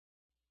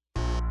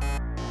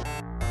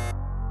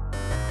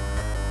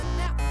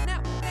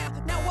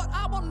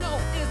wanna know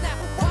is that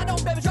why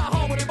don't baby try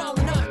hard when they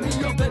wanna knock me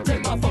up and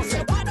take my phone?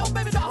 Say, why don't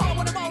baby try hard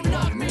when they wanna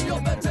knock me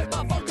up and take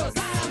my phone? 'Cause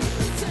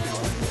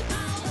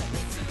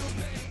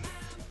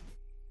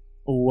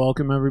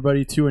Welcome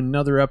everybody to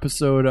another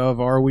episode of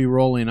Are We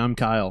Rolling? I'm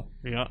Kyle.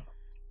 Yeah.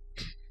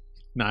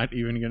 Not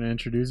even going to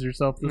introduce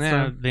yourself this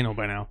time? They know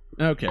by now.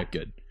 Okay,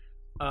 good.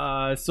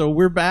 So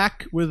we're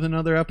back with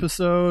another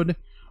episode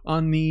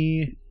on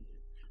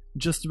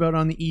just about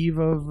on the eve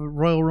of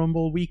Royal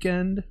Rumble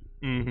weekend.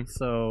 Mm-hmm.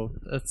 So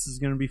this is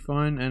going to be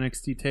fun.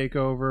 NXT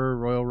Takeover,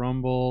 Royal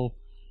Rumble.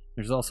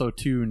 There's also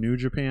 2 New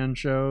Japan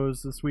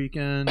shows this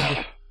weekend.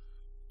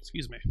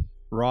 Excuse me.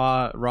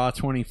 Raw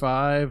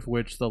 25,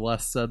 which the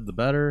less said the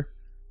better.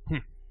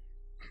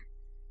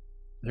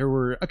 There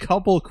were a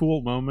couple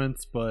cool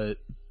moments, but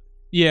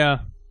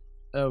yeah,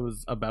 that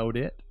was about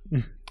it.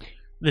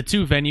 The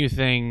 2 venue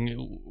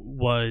thing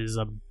was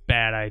a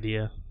bad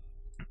idea.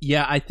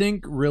 Yeah, I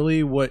think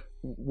really what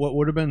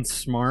would have been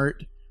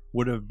smart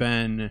would have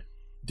been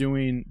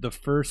doing the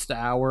first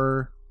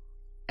hour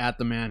at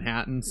the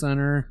Manhattan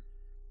Center,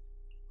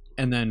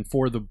 and then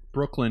for the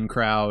Brooklyn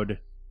crowd,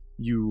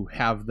 you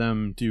have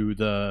them do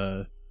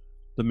the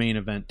main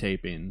event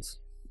tapings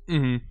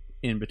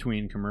in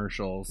between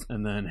commercials,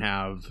 and then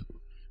have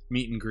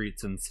meet and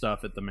greets and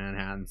stuff at the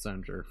Manhattan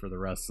Center for the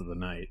rest of the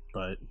night.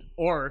 But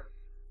or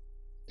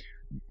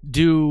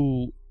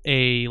do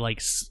a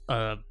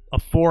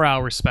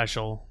 4-hour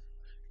special,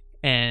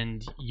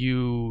 and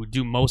you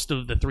do most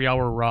of the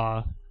 3-hour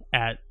Raw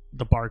at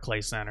the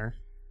Barclays Center.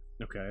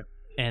 Okay.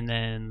 And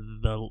then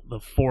the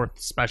 4th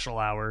special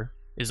hour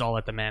is all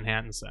at the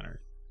Manhattan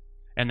Center.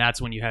 And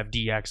that's when you have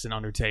DX and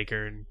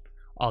Undertaker and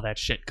all that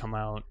shit come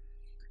out.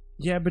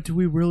 Yeah, but do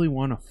we really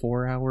want a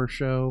 4-hour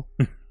show?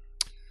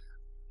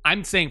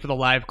 I'm saying for the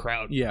live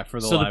crowd. Yeah,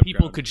 for the live crowd. So the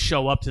people crowd could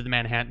show up to the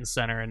Manhattan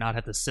Center and not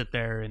have to sit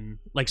there and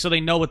so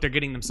they know what they're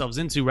getting themselves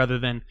into, rather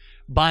than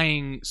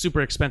buying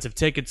super expensive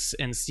tickets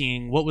and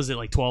seeing, what was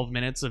it, 12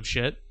 minutes of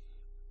shit?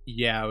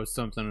 Yeah, it was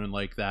something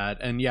like that.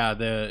 And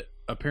yeah,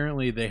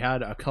 apparently they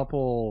had a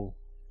couple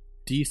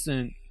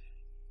decent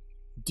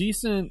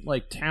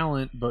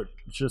talent, but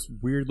just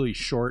weirdly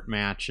short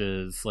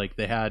matches. Like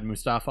they had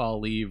Mustafa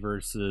Ali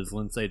versus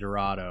Lince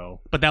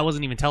Dorado, but that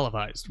wasn't even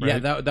televised,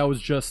 right? Yeah, that was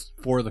just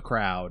for the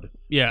crowd.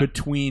 Yeah,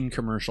 between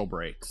commercial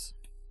breaks.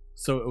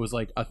 So it was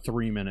like a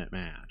 3-minute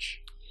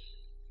match.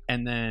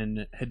 And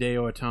then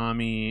Hideo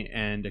Itami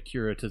and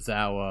Akira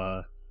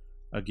Tozawa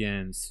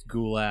against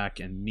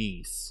Gulak and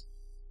Nice,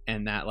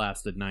 and that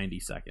lasted 90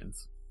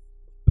 seconds.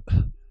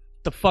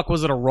 The fuck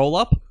was it, a roll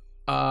up?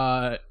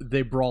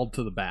 They brawled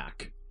to the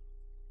back.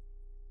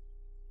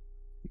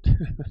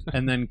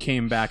 And then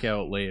came back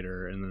out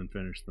later and then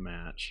finished the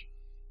match.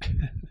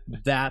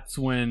 That's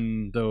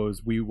when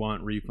those "we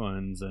want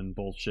refunds" and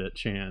bullshit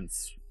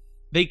chants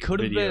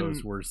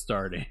videos were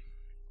starting.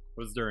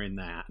 Was during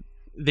that.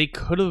 They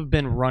could have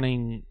been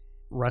running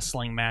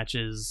wrestling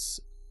matches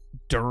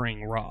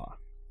during Raw.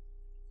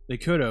 They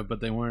could have,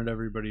 but they wanted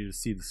everybody to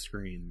see the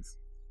screens.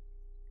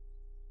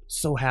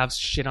 So have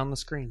shit on the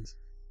screens.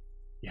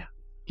 Yeah.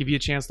 Give you a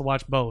chance to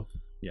watch both.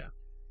 Yeah.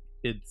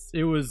 It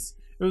was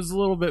a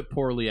little bit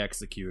poorly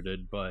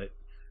executed, but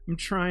I'm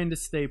trying to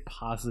stay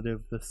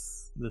positive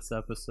this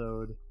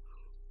episode.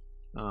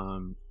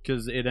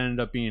 Because it ended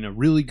up being a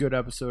really good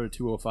episode of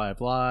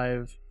 205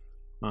 Live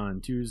on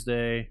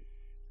Tuesday.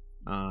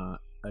 A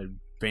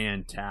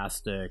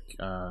fantastic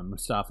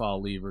Mustafa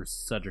Ali versus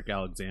Cedric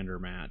Alexander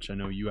match. I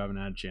know you haven't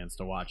had a chance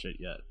to watch it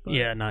yet. But,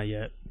 yeah, not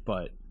yet.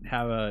 But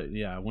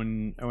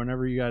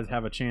whenever you guys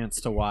have a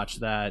chance to watch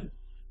that,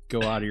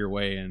 go out of your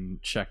way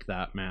and check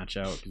that match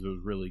out, because it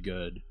was really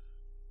good.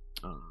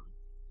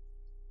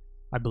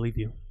 I believe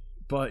you.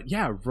 But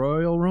yeah,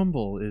 Royal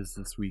Rumble is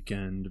this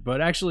weekend.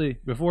 But actually,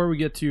 before we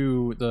get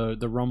to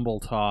the Rumble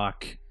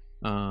talk,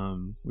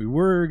 we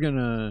were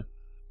gonna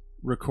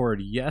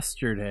record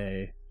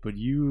yesterday, but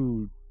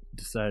you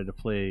decided to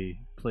play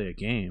a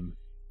game.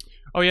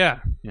 Oh yeah.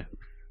 Yeah.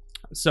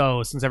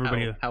 So since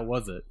everybody how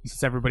was it?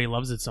 Since everybody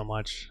loves it so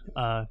much,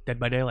 Dead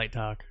by Daylight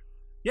talk.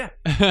 Yeah.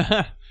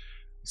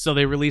 So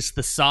they released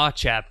the Saw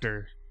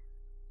chapter,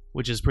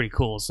 which is pretty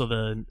cool. So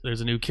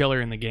there's a new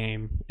killer in the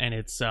game, and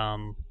it's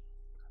the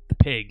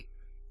pig.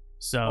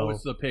 So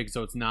it's the pig.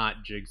 So it's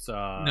not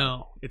Jigsaw.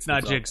 No, it's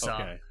not Jigsaw.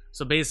 Okay.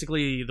 So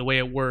basically, the way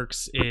it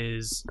works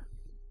is,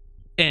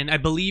 and I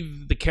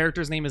believe the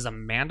character's name is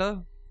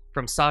Amanda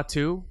from Saw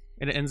 2,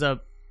 and it ends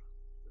up.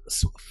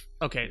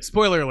 Okay,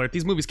 spoiler alert: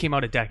 these movies came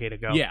out a decade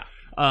ago. Yeah.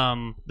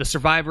 The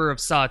survivor of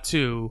Saw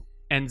 2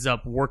 ends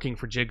up working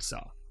for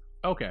Jigsaw.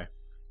 Okay.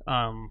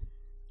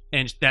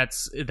 And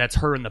that's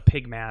her in the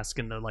pig mask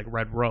and the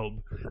red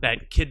robe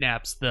that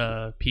kidnaps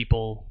the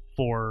people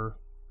for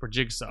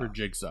Jigsaw. For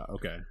Jigsaw,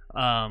 okay.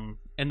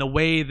 And the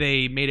way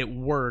they made it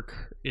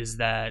work is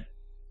that,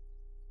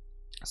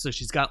 so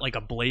she's got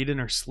a blade in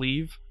her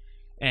sleeve,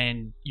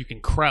 and you can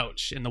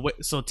crouch. And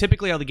so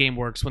typically how the game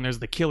works, when there's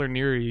the killer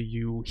near you,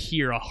 you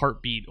hear a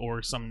heartbeat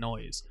or some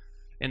noise,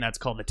 and that's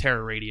called the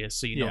terror radius,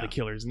 so you know the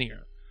killer's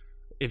near.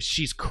 if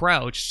she's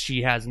crouched,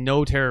 she has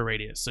no terror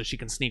radius, so she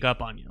can sneak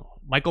up on you.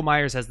 Michael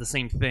Myers has the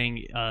same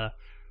thing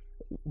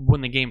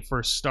when the game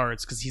first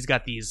starts, because he's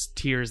got these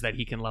tiers that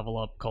he can level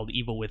up called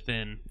Evil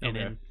Within. And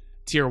in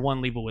tier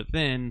 1 Evil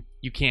Within,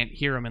 you can't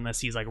hear him unless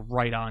he's like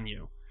right on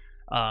you.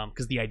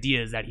 Because the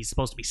idea is that he's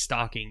supposed to be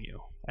stalking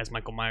you, as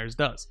Michael Myers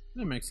does.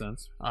 That makes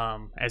sense.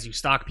 As you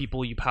stalk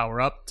people, you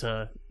power up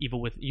to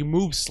you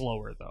move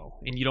slower though,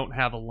 and you don't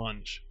have a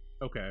lunge.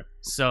 Okay.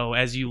 So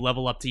as you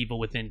level up to Evil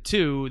Within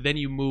 2, then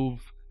you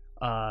move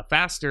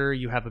faster,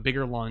 you have a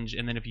bigger lunge,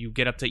 and then if you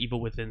get up to Evil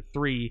Within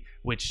 3,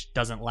 which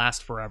doesn't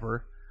last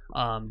forever,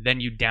 then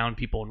you down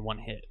people in one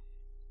hit.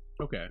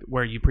 Okay.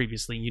 Where you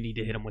need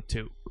to hit them with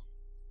 2.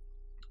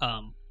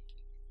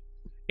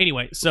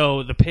 Anyway,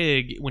 so the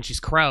pig, when she's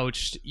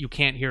crouched, you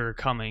can't hear her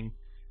coming,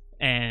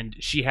 and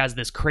she has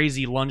this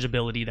crazy lunge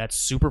ability that's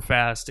super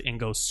fast and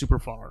goes super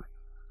far.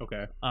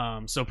 Okay.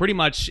 So pretty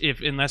much,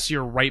 unless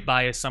you're right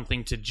by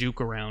something to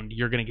juke around,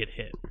 you're gonna get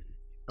hit. Okay.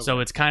 So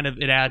it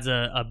adds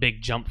a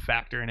big jump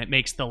factor, and it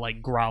makes the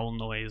like growl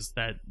noise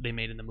that they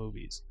made in the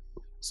movies.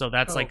 So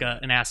that's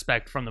an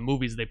aspect from the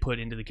movies they put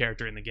into the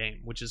character in the game,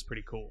 which is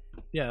pretty cool.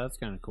 Yeah, that's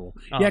kind of cool.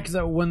 Yeah, because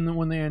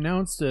when they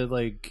announced it,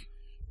 like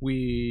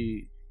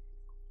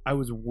I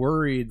was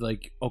worried,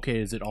 like, okay,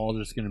 is it all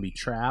just going to be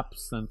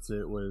traps, since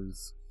it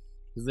was...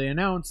 Because they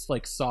announced,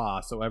 like,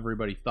 Saw, so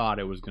everybody thought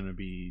it was going to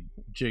be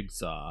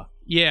Jigsaw.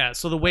 Yeah,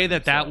 so the way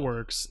that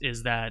works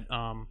is that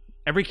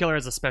every killer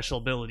has a special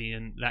ability,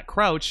 and that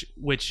Crouch,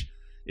 which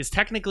is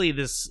technically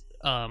this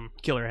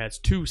killer has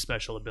 2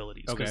 special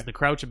abilities. Because the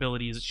Crouch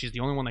ability is she's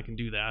the only one that can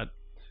do that.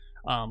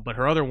 But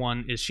her other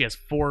one is she has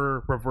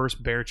 4 reverse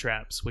bear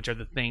traps, which are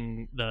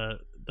the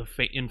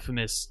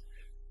infamous...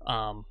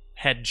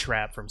 head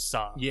trap from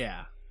Saw.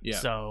 Yeah.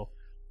 So,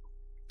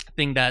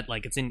 thing that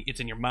like it's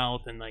in your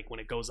mouth, and like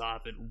when it goes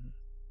off, it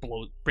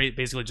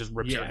basically just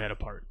rips your head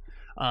apart.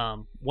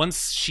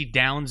 Once she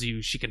downs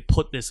you, she can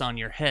put this on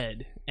your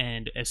head,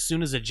 and as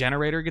soon as a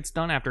generator gets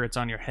done after it's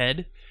on your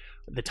head,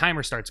 the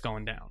timer starts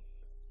going down.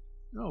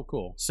 Oh,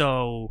 cool.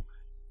 So,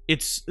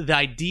 the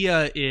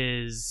idea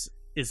is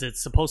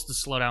it's supposed to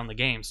slow down the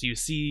game. So you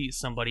see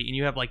somebody, and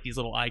you have like these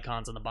little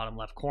icons on the bottom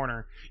left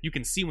corner. You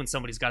can see when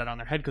somebody's got it on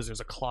their head because there's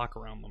a clock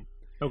around them.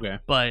 Okay.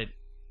 But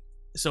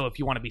so if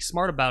you want to be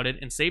smart about it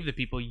and save the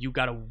people, you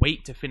got to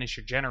wait to finish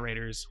your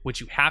generators,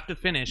 which you have to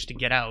finish to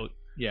get out.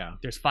 Yeah.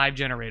 There's 5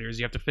 generators.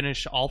 You have to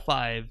finish all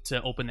 5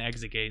 to open the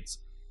exit gates.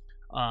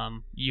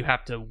 You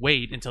have to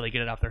wait until they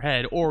get it off their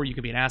head, or you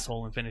can be an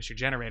asshole and finish your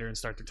generator and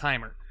start the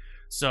timer.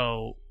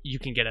 So you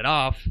can get it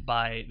off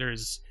by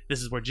this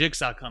is where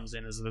Jigsaw comes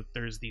in, is that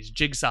there's these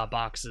Jigsaw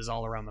boxes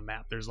all around the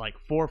map. There's like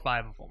 4 or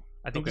 5 of them.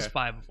 I think there's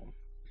 5 of them.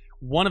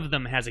 One of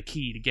them has a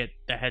key to get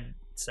the head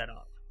set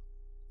up.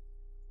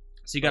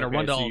 So you got to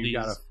run to all these. You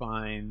got to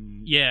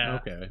find. Yeah.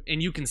 Okay.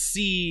 And you can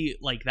see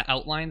like the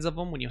outlines of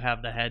them when you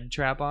have the head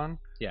trap on.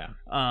 Yeah.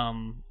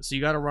 So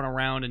you got to run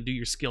around and do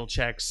your skill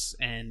checks,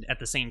 and at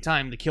the same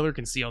time, the killer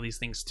can see all these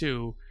things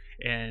too,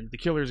 and the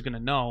killer is going to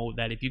know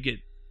that if you get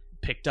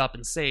picked up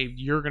and saved,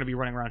 you're going to be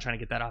running around trying to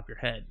get that off your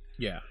head.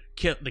 Yeah.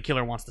 The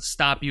killer wants to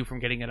stop you from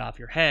getting it off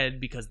your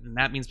head, because then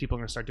that means people are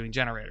going to start doing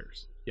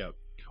generators. Yep.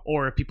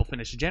 Or if people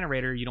finish a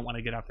generator, you don't want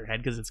to get off their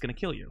head because it's going to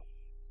kill you.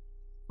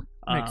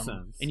 Makes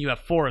sense. And you have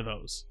 4 of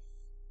those.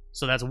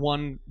 So that's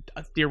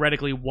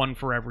theoretically one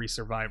for every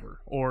survivor.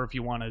 Or if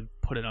you want to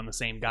put it on the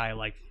same guy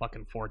like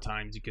fucking 4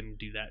 times, you can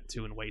do that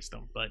too and waste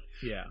them. But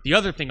yeah. The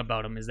other thing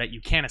about them is that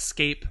you can't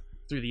escape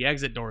through the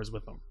exit doors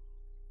with them.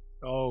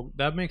 Oh,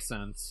 that makes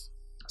sense.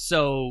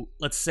 So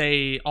let's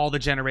say all the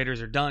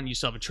generators are done, you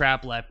still have a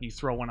trap left, and you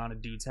throw one on a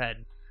dude's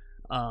head.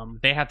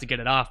 They have to get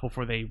it off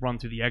before they run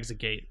through the exit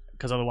gate,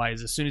 because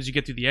otherwise, as soon as you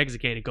get through the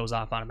exit gate, it goes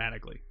off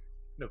automatically.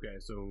 Okay,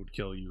 so it would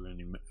kill you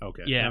anyway.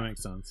 Okay, yeah. That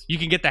makes sense. You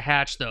can get the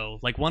hatch, though.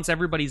 Like, once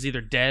everybody's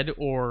either dead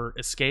or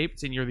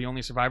escaped, and you're the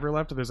only survivor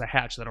left, there's a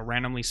hatch that'll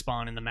randomly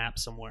spawn in the map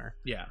somewhere.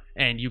 Yeah.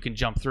 And you can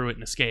jump through it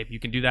and escape. You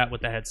can do that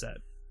with the headset.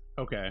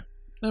 Okay.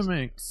 That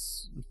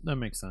makes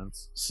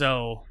sense.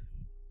 So...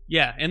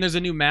 yeah, and there's a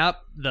new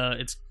map.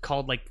 It's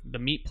called like the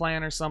Meat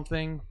Plan or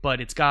something, but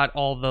it's got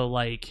all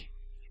the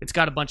it's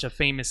got a bunch of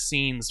famous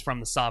scenes from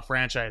the Saw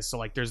franchise. So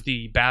like, there's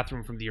the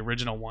bathroom from the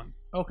original one.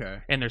 Okay.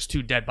 And there's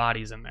 2 dead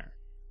bodies in there.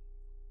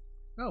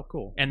 Oh,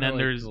 cool. And then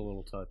there's a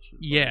little touch.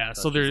 Yeah,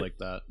 so there's like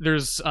that.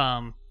 There's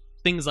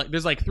things like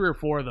there's like 3 or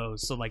 4 of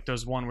those. So like,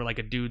 there's one where like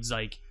a dude's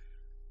like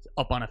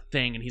up on a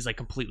thing and he's like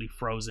completely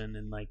frozen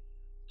and like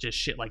just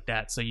shit like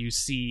that. So you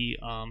see,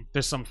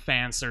 there's some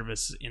fan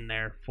service in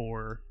there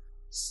for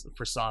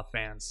Saw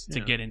fans to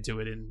get into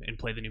it and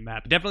play the new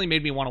map. It definitely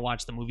made me want to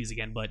watch the movies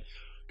again, but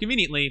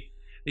conveniently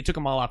they took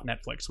them all off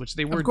Netflix, which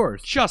they were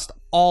just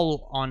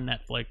all on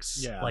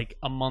Netflix like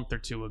a month or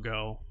 2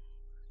 ago,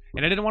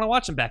 and I didn't want to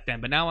watch them back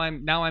then, but now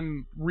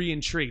I'm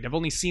re-intrigued. I've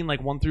only seen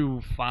like 1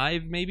 through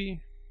 5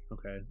 maybe.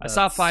 Okay. I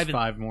saw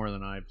 5 more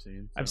than I've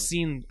seen.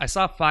 So. I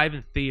saw 5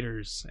 in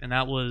theaters, and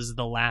that was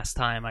the last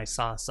time I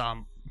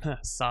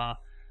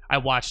I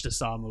watched a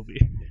Saw movie.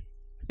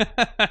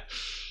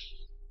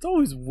 It's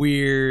always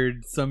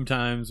weird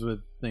sometimes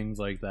with things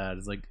like that.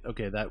 It's like,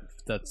 okay,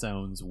 that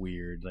sounds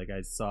weird. Like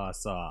I saw.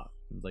 It's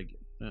like,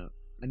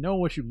 I know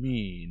what you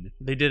mean.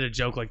 They did a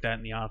joke like that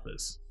in The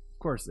Office. Of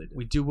course they did.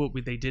 We do what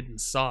they did in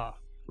Saw.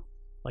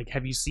 Like,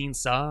 have you seen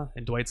Saw?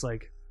 And Dwight's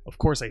like, of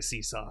course I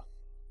see Saw.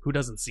 Who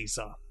doesn't see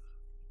Saw?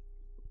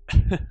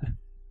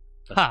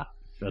 Ha!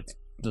 That's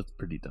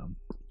pretty dumb.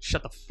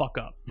 Shut the fuck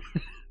up.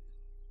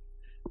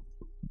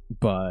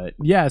 But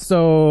yeah,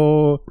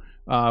 so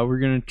we're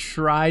gonna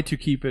try to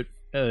keep it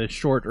a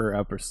shorter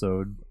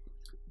episode.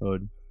 Yeah.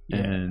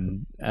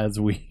 And as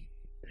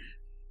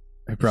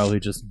I probably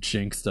just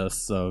jinxed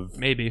us of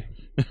Maybe.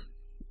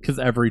 because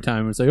every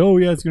time we say, "Oh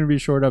yeah, it's gonna be a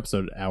short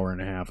episode," hour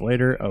and a half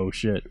later, oh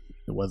shit,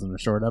 it wasn't a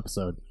short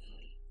episode.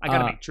 I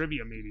gotta make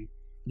trivia, maybe.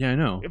 Yeah, I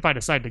know. If I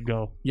decide to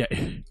go. Yeah,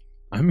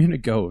 I'm gonna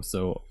go.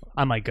 So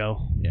I might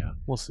go. yeah,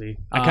 We'll see.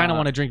 I kind of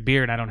want to drink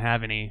beer and I don't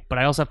have any, but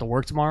I also have to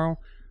work tomorrow.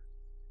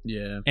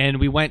 yeah. And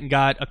we went and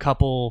got a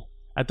couple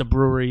at the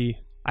brewery.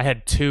 I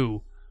had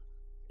 2,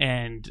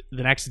 and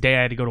the next day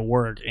I had to go to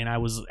work, and I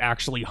was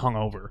actually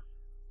hungover.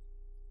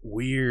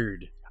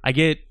 Weird.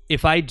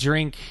 If I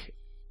don't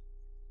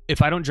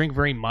drink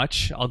very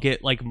much, I'll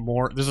get like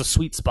more. There's a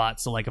sweet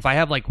spot. So like if I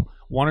have like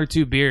 1 or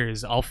 2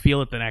 beers, I'll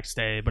feel it the next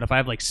day. But if I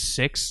have like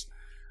 6,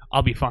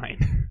 I'll be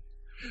fine.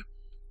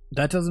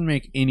 That doesn't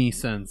make any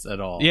sense at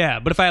all. Yeah,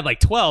 but if I have like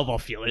 12, I'll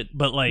feel it.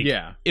 But like,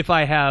 Yeah. if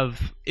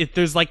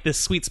there's like this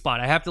sweet spot,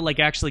 I have to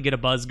like actually get a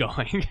buzz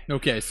going.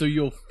 Okay, so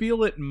you'll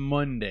feel it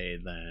Monday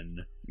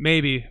then.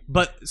 Maybe.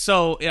 But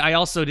so I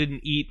also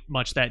didn't eat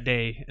much that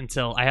day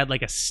until I had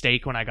like a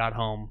steak when I got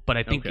home. But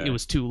I think Okay. it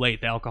was too late.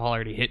 The alcohol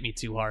already hit me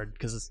too hard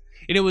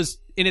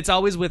it's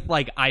always with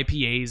like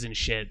IPAs and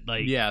shit.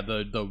 Like Yeah,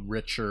 the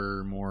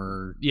richer,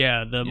 more.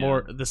 yeah,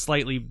 the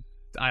slightly,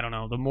 I don't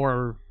know, the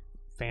more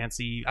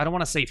fancy. I don't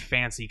want to say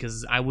fancy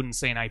because I wouldn't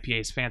say an IPA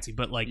is fancy,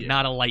 but like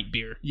not a light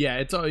beer. Yeah,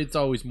 it's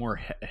always more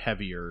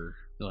heavier.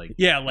 Like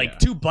 2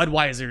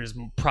 Budweisers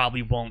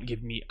probably won't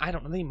give me. I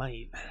don't know. They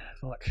might.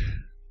 Fuck.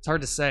 It's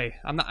hard to say.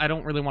 I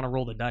don't really want to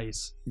roll the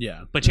dice.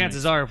 Yeah, But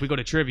chances are, if we go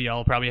to trivia,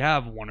 I'll probably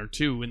have 1 or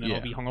 2, and then I'll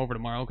Yeah. be hungover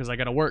tomorrow because I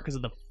got to work because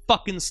of the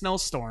fucking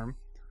snowstorm.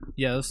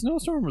 Yeah, the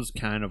snowstorm was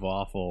kind of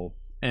awful,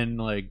 and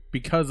like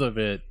because of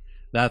it,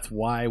 that's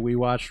why we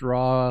watched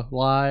Raw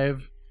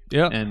live.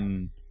 Yeah.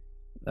 And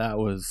that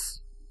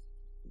was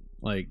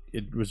like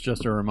it was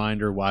just a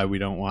reminder why we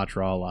don't watch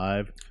Raw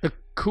live. The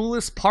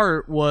coolest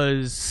part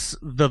was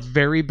the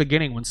very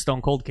beginning when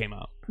Stone Cold came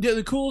out. Yeah,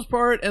 the coolest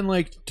part, and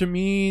like to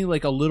me,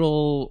 like a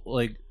little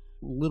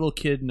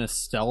kid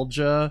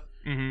nostalgia.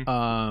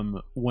 Mm-hmm.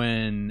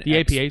 When The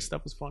APA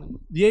stuff was funny.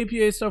 The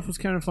APA stuff was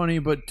kind of funny,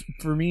 but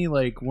for me,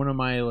 like one of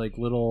my like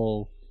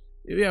little,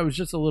 it was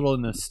just a little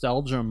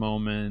nostalgia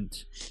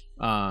moment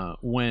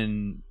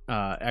when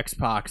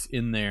X-Pac's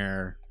in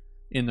there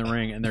in the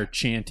ring and they're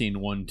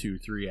chanting 1, 2,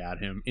 3 at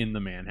him in the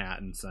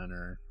Manhattan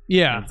Center.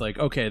 Yeah, And it's like,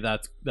 okay,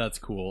 that's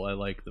cool. I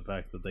like the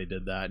fact that they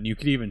did that, and you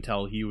could even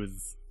tell he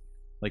was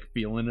like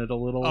feeling it a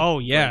little. Oh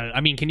yeah,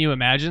 I mean, can you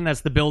imagine? That's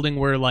the building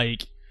where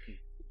like,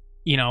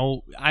 you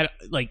know,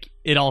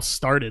 it all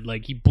started.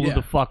 Like he blew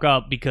the fuck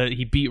up because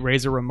he beat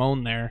Razor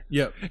Ramon there.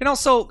 Yep. And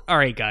also, all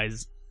right,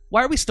 guys,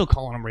 why are we still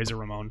calling him Razor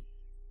Ramon?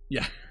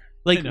 Yeah.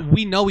 Like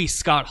we know he's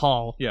Scott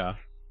Hall. Yeah.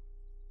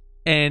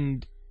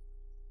 And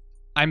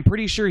I'm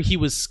pretty sure he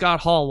was Scott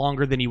Hall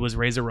longer than he was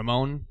Razor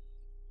Ramon.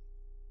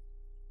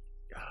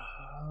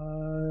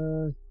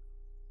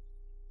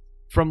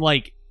 From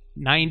like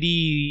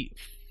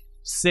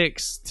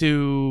 96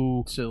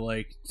 to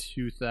like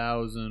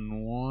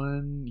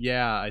 2001.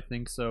 Yeah, I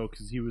think so,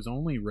 because he was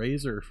only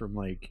Razor from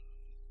like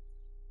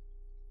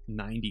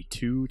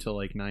 92 to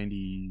like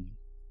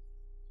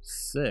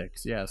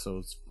 96. Yeah, so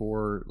it's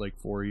 4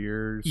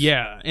 years.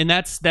 Yeah, and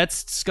that's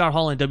Scott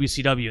Hall in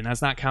WCW, and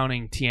that's not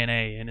counting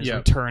TNA and his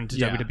return to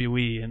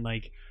WWE. And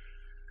like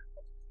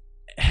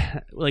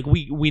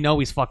we know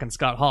he's fucking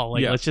Scott Hall.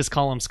 Like let's just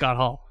call him Scott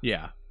Hall.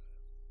 Yeah.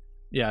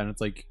 Yeah, and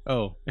it's like,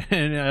 oh,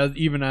 and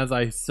even as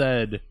I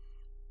said,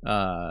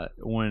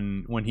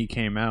 when he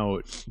came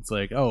out, it's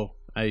like, oh,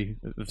 I've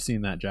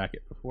seen that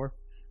jacket before.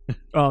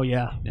 Oh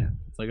yeah, yeah.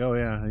 It's like, oh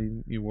yeah,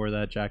 you wore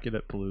that jacket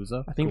at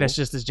Palooza. I think that's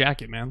just his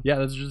jacket, man. Yeah,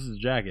 that's just his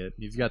jacket.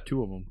 He's got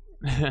 2 of them.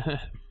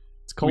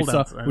 It's cold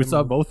outside. We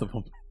saw both of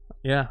them.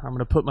 Yeah, I'm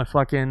gonna put my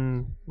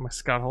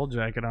Scott Hall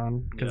jacket on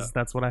because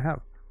that's what I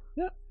have.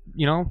 Yeah,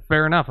 you know,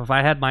 fair enough. If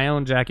I had my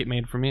own jacket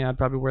made for me, I'd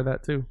probably wear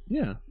that too.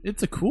 Yeah,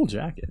 it's a cool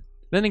jacket.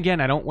 Then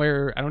again, I don't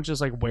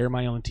just like wear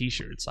my own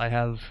t-shirts. I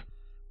have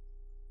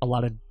a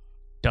lot of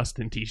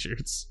Dustin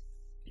t-shirts,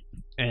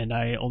 and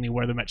I only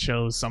wear them at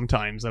shows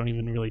sometimes. I don't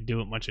even really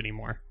do it much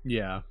anymore.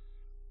 Yeah.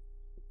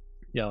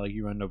 Yeah, like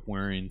you end up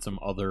wearing some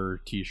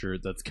other t-shirt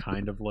that's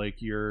kind of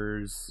like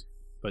yours,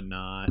 but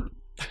not.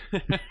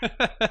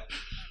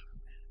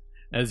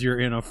 As you're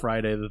in a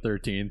Friday the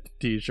 13th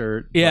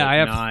t-shirt. Yeah, I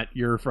have not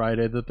your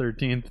Friday the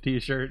 13th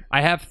t-shirt.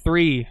 I have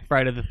 3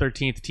 Friday the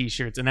 13th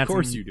t-shirts, and that's of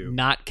course you do.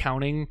 Not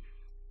counting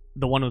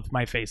the one with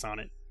my face on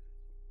it.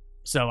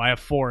 So I have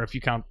 4 if you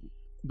count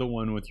the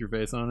one with your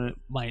face on it.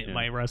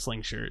 My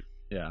wrestling shirt.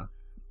 Yeah.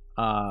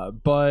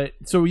 But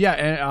so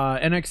yeah,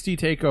 NXT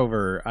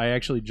Takeover. I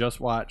actually just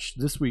watched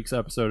this week's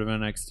episode of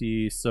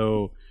NXT.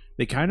 So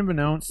they kind of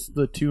announced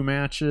the 2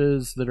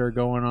 matches that are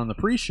going on the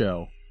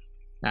pre-show,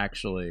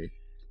 actually.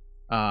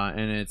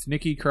 And it's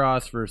Nikki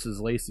Cross versus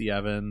Lacey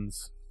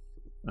Evans,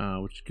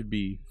 which could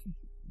be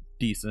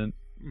decent.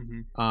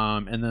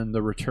 Mm-hmm. And then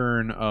the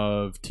return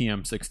of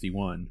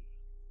TM61.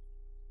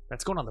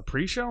 That's going on the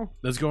pre-show?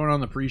 That's going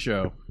on the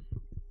pre-show.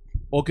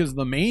 Well, because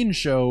the main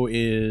show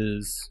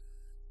is,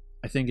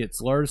 I think it's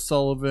Lars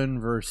Sullivan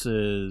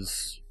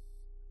versus,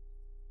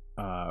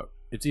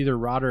 it's either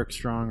Roderick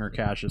Strong or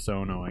Cassius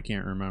Ohno. I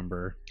can't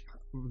remember.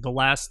 The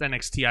last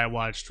NXT I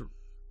watched,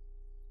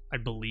 I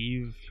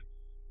believe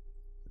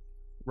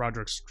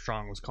Roderick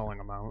Strong was calling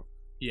him out.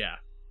 Yeah.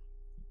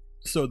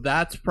 So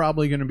that's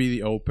probably going to be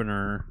the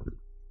opener.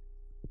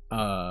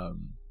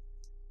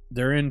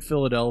 They're in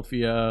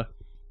Philadelphia,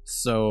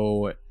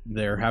 so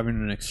they're having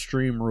an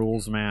Extreme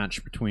Rules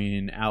match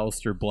between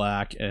Aleister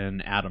Black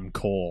and Adam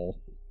Cole,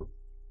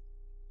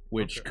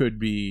 which could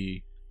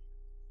be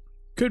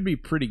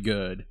pretty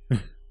good.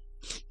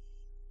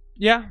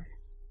 Yeah.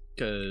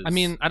 'Cause, I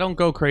mean, I don't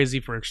go crazy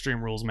for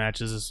Extreme Rules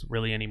matches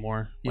really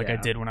anymore, like I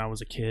Yeah. did when I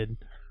was a kid.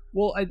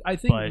 well, I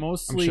think But I'm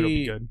mostly sure it'll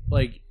be good.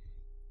 like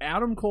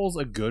Adam Cole's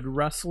a good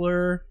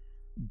wrestler,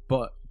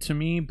 but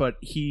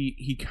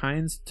he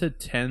kind of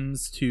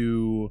tends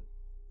to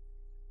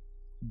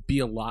be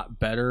a lot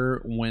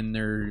better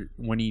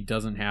when he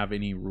doesn't have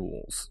any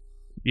rules.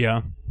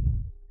 Yeah.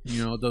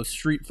 You know, those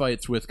street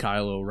fights with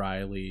Kyle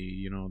O'Reilly,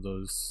 you know,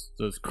 those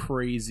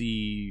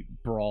crazy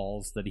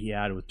brawls that he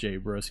had with Jay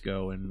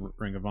Briscoe in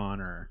Ring of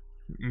Honor.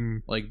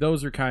 Mm. Like,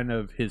 those are kind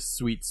of his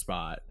sweet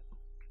spot.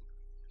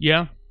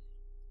 Yeah.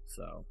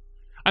 So,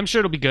 I'm sure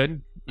it'll be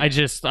good. I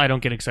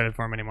don't get excited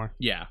for him anymore.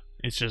 yeah.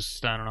 It's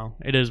just, I don't know.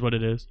 It is what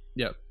it is.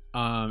 Yep.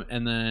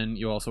 And then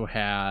you also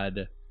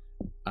had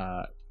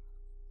I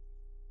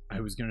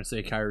was going to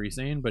say Kairi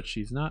Sane, but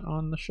she's not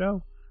on the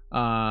show.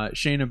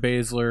 Shayna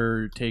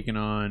Baszler taking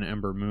on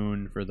Ember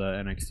Moon for the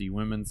NXT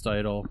Women's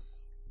title.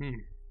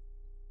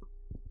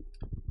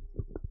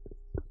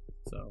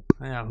 So,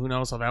 Yeah, who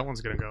knows how that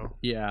one's going to go.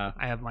 yeah,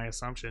 I have my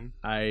assumption.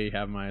 I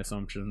have my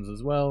assumptions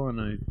as well, and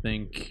I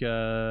think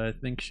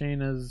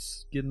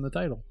Shayna's getting the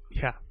title.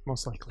 Yeah,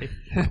 most likely.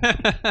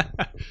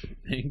 I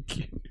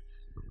think.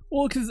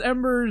 Well, because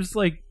Ember's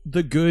like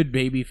the good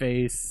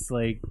babyface,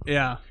 like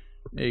Yeah.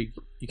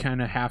 you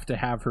kind of have to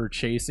have her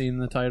chasing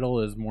the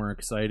title is more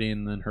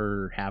exciting than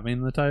her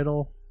having the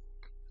title.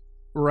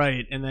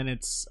 Right, and then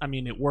it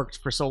worked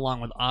for so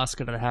long with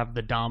Asuka to have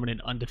the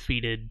dominant,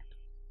 undefeated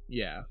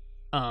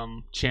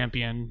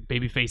champion,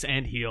 babyface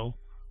and heel.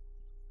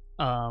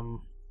 And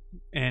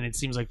it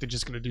seems like they're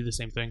just going to do the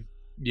same thing.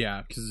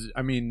 Yeah, because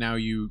now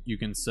you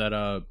can set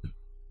up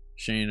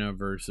Shayna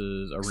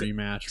versus a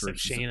rematch Except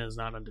versus Shayna's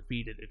not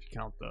undefeated if you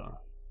count the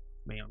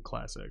Mae Young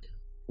Classic.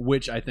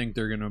 which I think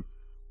they're gonna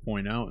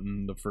point out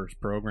in the first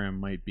program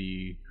might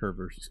be her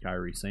versus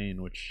Kairi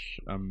Sane, which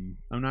I'm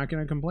not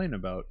gonna complain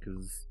about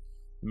because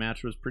the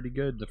match was pretty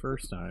good the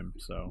first time.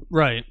 So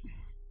Right.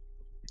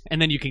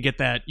 And then you can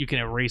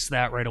erase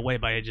that right away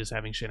by just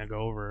having Shayna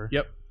go over.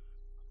 Yep.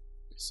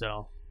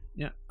 So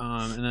yeah,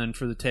 and then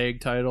for the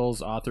tag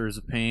titles, Authors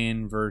of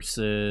Pain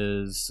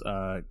versus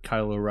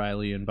Kyle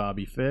O'Reilly and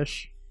Bobby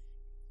Fish.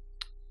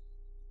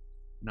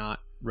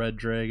 Not Red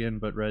Dragon,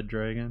 but Red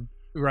Dragon.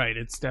 right,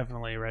 it's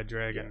definitely Red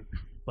Dragon,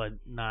 but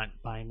not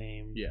by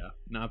name. Yeah,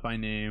 not by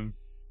name.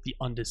 The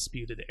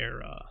Undisputed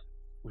Era.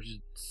 Which is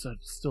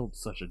still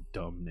such a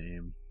dumb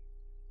name.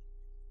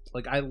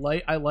 Like I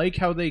like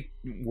how they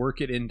work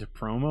it into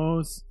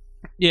promos.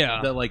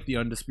 Yeah. That like the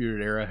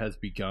Undisputed Era has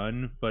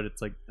begun, but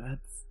it's like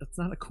that's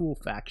not a cool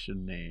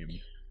faction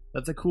name.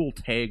 That's a cool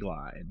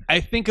tagline.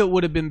 I think it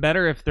would have been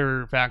better if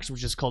their faction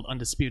was just called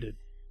Undisputed.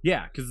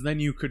 Yeah, because then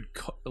you could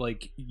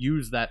like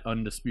use that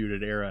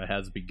Undisputed Era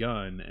has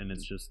begun, and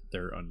it's just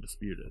they're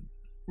undisputed.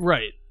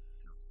 Right.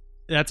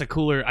 That's a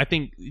cooler. I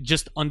think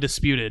just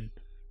Undisputed,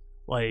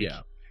 like,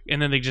 Yeah.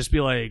 and then they just be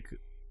like,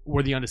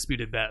 "We're the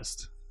undisputed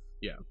best."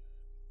 Yeah.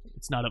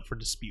 It's not up for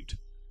dispute.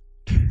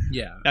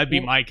 Yeah, That'd be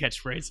my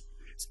catchphrase.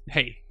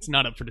 Hey, it's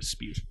not up for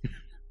dispute.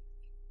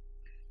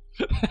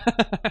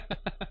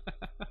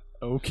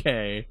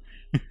 okay.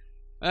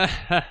 Put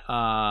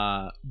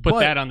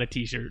that on the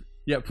t-shirt.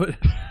 Yeah, put.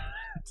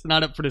 It's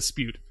not up for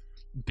dispute,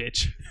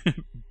 bitch.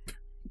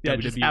 Yeah,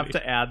 just WWE. have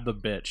to add the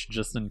bitch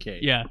just in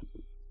case. Yeah,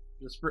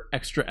 just for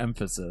extra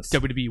emphasis.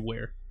 WWE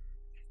wear,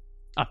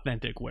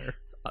 authentic wear.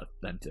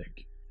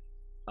 Authentic.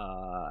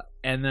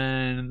 And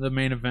then the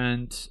main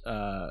event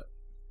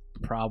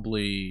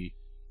probably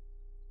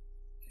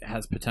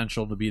has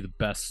potential to be the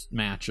best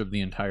match of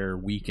the entire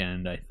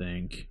weekend, I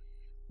think.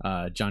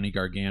 Johnny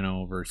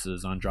Gargano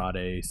versus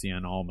Andrade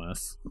Cien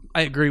Almas.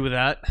 I agree with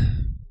that.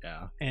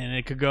 Yeah. And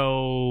it could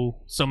go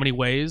so many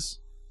ways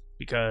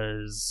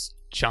because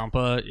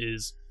Ciampa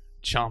is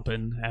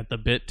chomping at the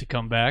bit to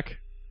come back.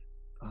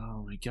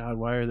 Oh my god,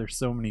 why are there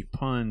so many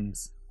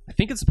puns? I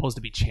think it's supposed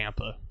to be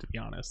Ciampa, to be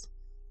honest.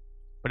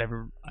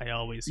 whatever I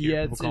always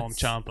hear people call him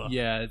Ciampa.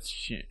 Yeah, it's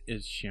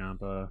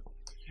Ciampa.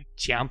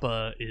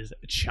 Ciampa is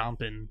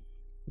chomping.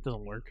 It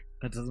doesn't work.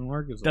 That doesn't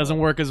work as well. Doesn't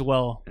work as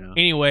well. Yeah.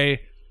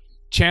 Anyway,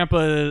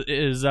 Ciampa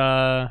is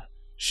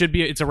should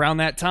be. It's around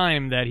that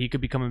time that he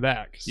could be coming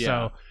back. Yeah.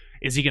 So,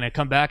 is he going to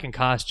come back and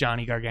cost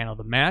Johnny Gargano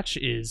the match?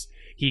 Is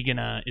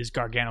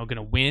Gargano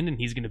gonna win and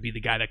he's gonna be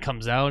the guy that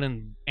comes out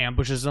and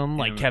ambushes him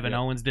like Kevin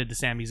Owens did to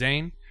Sami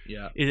Zayn?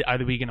 Yeah.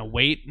 Are we gonna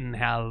wait and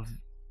have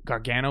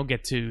Gargano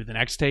get to the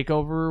next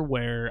takeover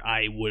where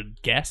I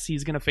would guess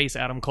he's gonna face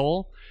Adam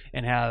Cole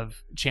and have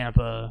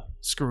Ciampa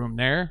screw him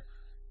there?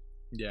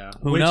 Yeah.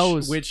 Who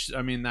knows? Which,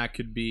 I mean, that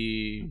could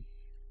be...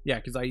 Yeah,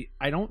 because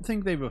I don't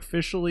think they've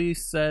officially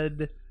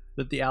said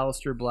that the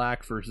Aleister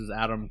Black versus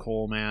Adam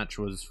Cole match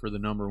was for the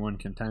number one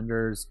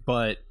contenders,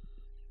 but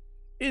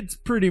it's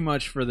pretty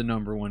much for the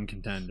number one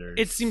contenders.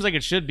 It seems like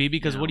it should be,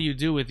 because what do you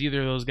do with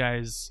either of those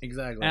guys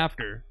exactly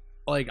after?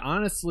 Like,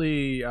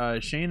 honestly,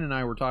 Shane and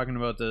I were talking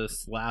about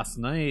this last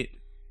night.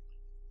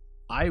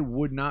 I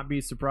would not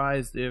be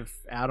surprised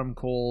if Adam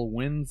Cole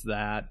wins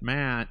that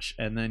match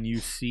and then you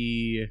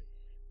see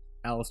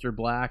Aleister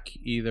Black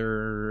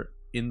either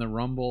in the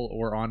Rumble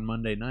or on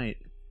Monday night.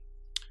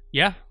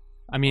 Yeah.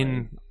 I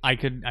mean, I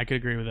could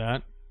agree with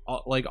that.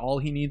 Like, all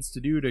he needs to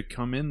do to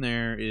come in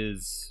there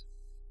is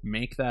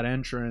make that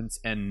entrance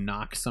and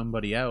knock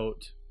somebody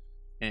out,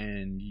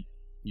 and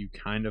you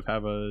kind of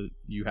have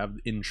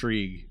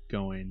intrigue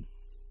going.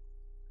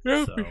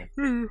 Yeah. So.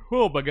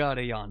 Oh my god,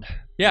 I yawned.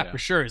 Yeah, for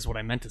sure is what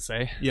I meant to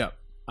say. Yep.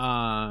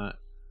 But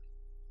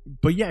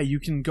yeah, you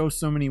can go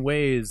so many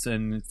ways,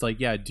 and it's like,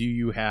 yeah, do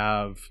you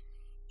have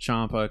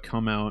Ciampa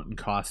come out and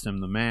cost him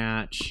the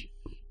match?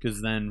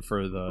 Because then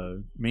for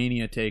the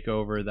Mania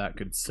takeover, that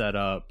could set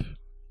up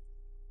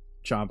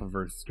Ciampa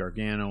versus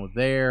Gargano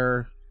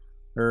there,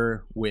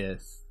 or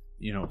with,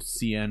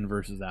 CN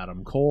versus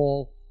Adam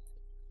Cole.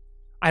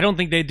 I don't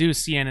think they do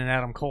CN and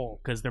Adam Cole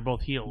because they're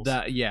both heels.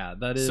 That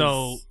is.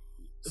 So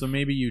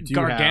maybe you do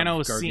Gargano.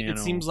 have Gargano. It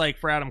seems like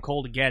for Adam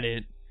Cole to get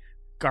it,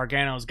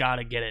 Gargano's got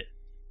to get it.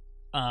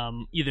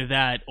 Either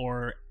that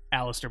or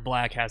Aleister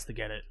Black has to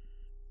get it.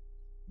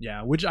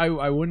 Yeah, which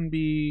I wouldn't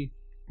be.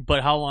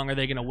 But how long are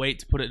they going to wait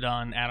to put it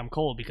on Adam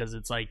Cole? Because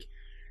it's like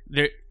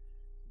the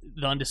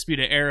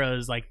Undisputed Era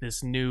is like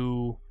this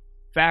new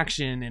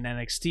faction in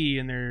NXT,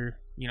 and they're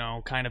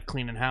kind of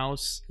cleaning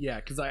house. Yeah,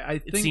 because I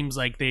think it seems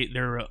like they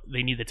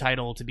need the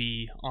title to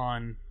be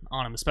on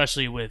them,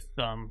 especially with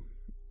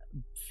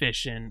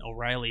Fish and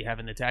O'Reilly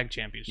having the tag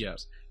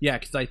championships. Yeah,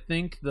 because I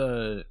think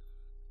the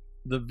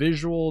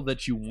visual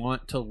that you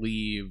want to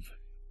leave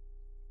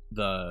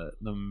the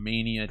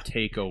Mania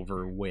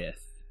takeover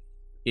with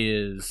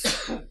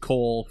is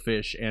Cole,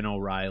 Fish, and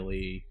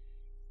O'Reilly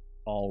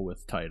all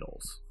with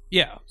titles.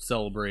 Yeah.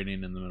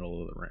 Celebrating in the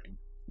middle of the ring.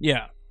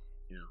 Yeah.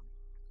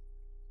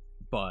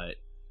 But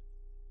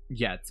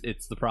yeah,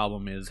 it's the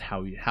problem is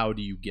how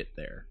do you get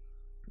there?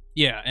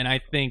 Yeah, and I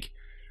think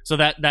so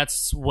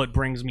that's what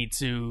brings me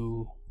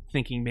to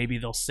thinking maybe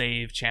they'll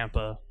save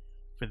Ciampa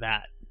for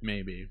that.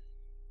 Maybe.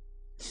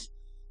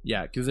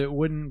 Yeah, because it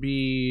wouldn't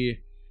be...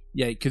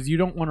 Yeah, because you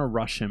don't want to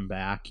rush him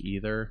back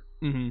either.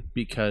 Mm-hmm.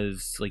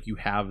 Because you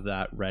have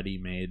that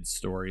ready-made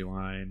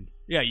storyline.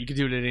 Yeah, you could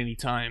do it at any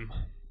time.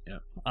 Yeah.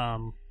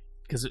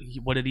 Because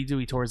what did he do?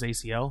 He tore his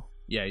ACL?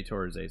 Yeah, he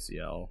tore his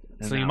ACL.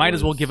 So you might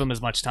as well give him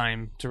as much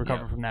time to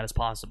recover from that as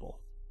possible.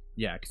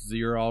 Yeah, because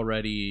you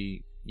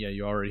already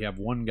have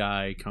one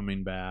guy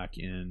coming back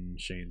in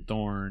Shane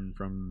Thorne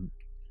from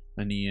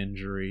a knee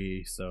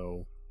injury,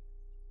 so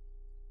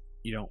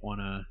you don't want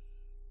to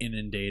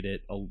inundate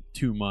it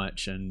too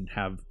much and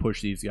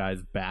push these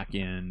guys back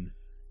in,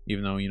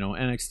 even though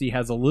NXT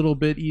has a little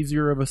bit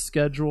easier of a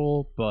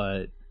schedule,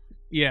 but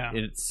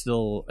it's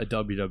still a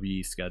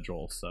WWE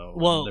schedule,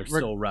 so they're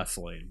still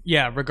wrestling.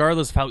 Yeah,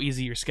 regardless of how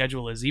easy your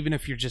schedule is, even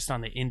if you're just on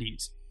the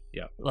indies,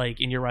 and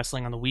you're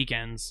wrestling on the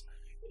weekends,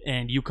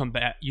 and you come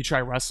back, you try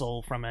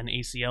wrestle from an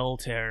ACL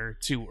tear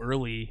too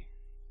early.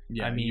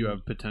 Yeah, I mean, you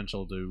have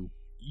potential to.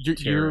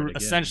 You're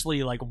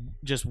essentially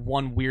just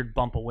one weird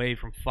bump away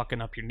from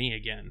fucking up your knee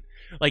again.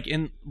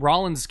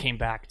 Rollins came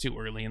back too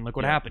early, and look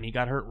what happened. He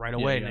got hurt right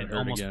away, and it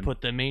almost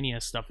put the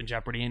Mania stuff in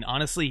jeopardy. And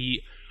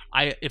honestly,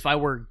 if I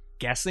were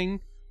guessing,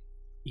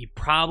 he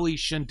probably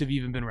shouldn't have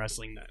even been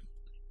wrestling then.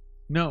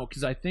 No,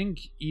 because I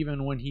think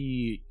even when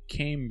he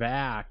came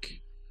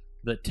back,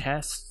 the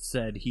test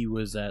said he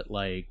was at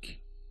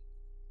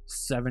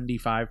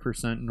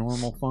 75%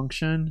 normal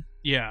function.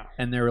 Yeah,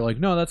 and they were like,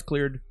 "No, that's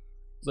cleared."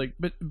 It's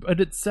but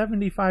it's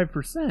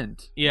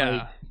 75%.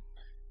 Yeah,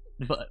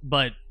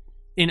 but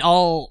in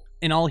all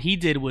he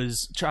did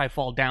was try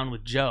fall down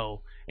with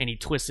Joe, and he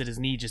twisted his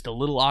knee just a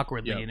little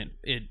awkwardly, and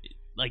it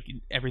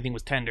everything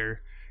was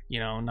tender.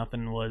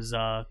 Nothing was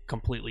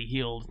completely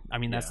healed. I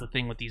mean, that's the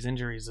thing with these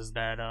injuries is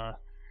that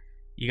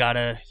you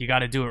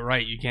gotta do it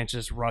right. You can't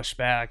just rush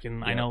back.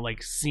 And I know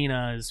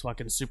Cena is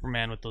fucking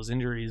Superman with those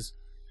injuries,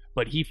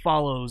 but he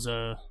follows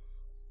a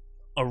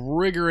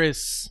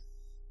rigorous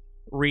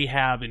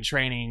rehab and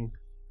training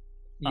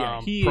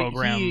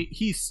program.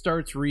 He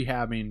starts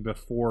rehabbing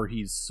before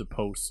he's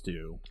supposed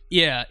to.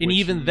 Yeah, and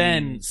even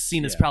then,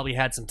 Cena's yeah. probably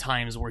had some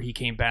times where he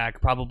came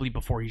back, probably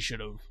before he should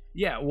have.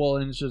 Yeah, well,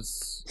 and it's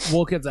just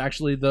it's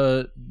actually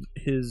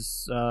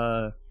his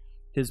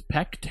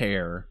pec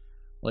tear.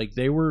 Like,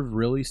 they were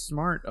really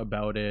smart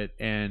about it,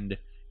 and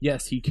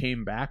yes, he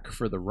came back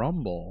for the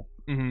Rumble,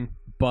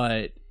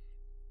 but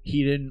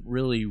he didn't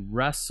really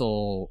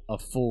wrestle a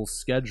full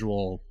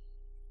schedule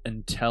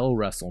until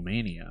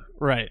WrestleMania.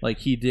 Right. Like,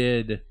 he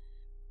did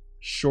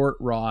short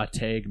Raw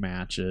tag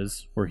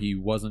matches where he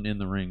wasn't in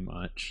the ring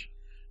much,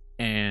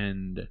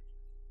 and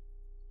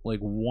like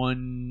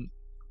one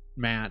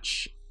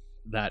match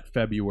that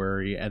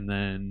February, and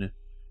then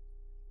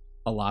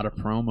a lot of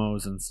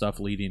promos and stuff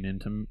leading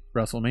into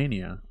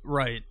WrestleMania.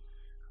 Right.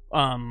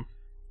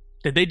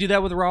 Did they do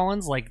that with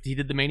Rollins? Like, he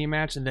did the Mania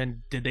match, and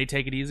then did they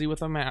take it easy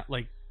with him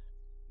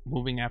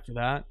moving after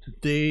that?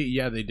 They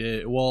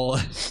did.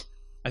 Well,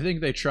 I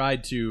think they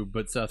tried to,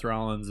 but Seth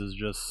Rollins is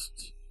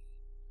just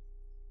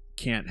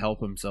can't help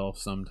himself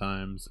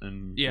sometimes,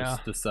 and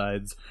just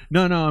decides,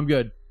 no, I'm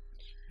good.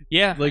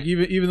 Yeah. Like,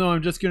 even though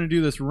I'm just gonna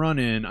do this run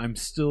in, I'm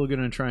still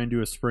gonna try and do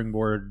a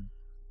springboard,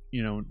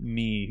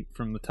 knee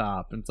from the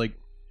top. And it's like,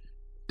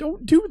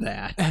 don't do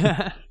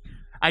that.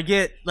 I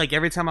get, like,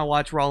 every time I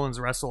watch Rollins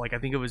wrestle, like, I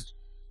think it was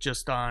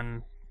just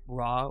on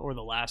Raw or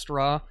the last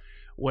Raw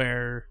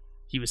where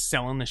he was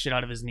selling the shit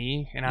out of his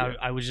knee, and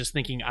I was just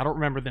thinking, I don't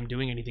remember them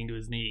doing anything to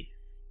his knee.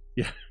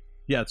 Yeah,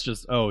 it's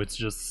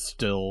just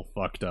still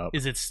fucked up.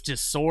 Is it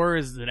just sore?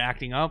 Is it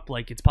acting up?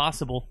 Like, it's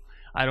possible.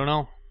 I don't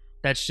know.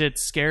 That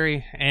shit's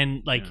scary,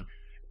 and like,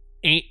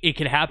 it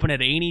could happen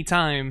at any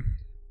time.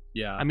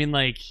 Yeah, I mean,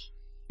 like,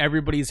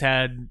 everybody's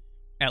had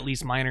at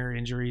least minor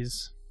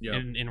injuries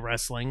in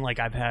wrestling. Like,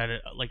 I've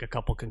had like a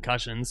couple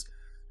concussions.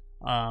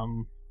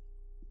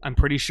 I'm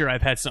pretty sure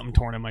I've had something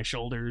torn in my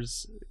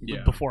shoulders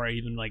before I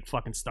even like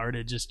fucking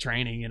started just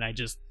training, and I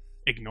just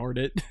ignored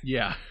it.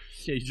 Yeah,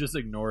 you just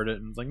ignored it,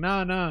 and it's like,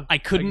 nah. I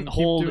couldn't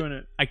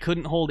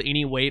hold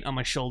any weight on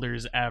my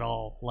shoulders at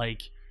all.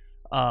 Like,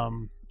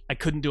 I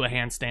couldn't do a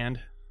handstand.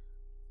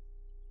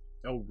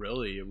 Oh,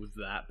 really? It was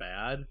that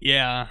bad?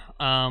 Yeah.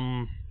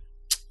 And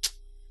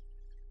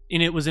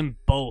it was in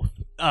both.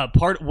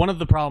 One of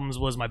the problems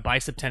was my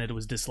bicep tendon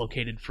was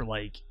dislocated for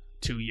like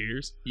 2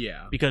 years.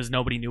 Yeah. Because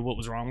nobody knew what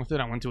was wrong with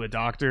it. I went to a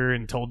doctor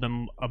and told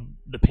them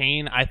the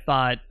pain. I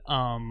thought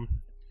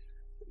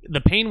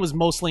the pain was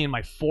mostly in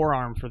my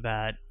forearm for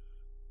that.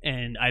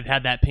 And I've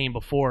had that pain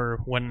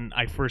before when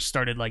I first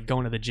started like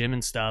going to the gym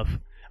and stuff.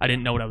 I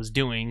didn't know what I was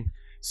doing.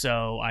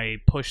 So I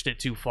pushed it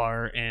too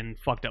far and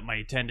fucked up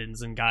my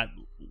tendons and got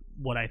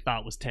what I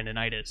thought was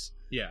tendonitis.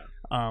 Yeah.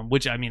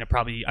 Which, I mean, I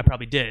probably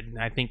did.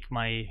 I think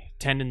my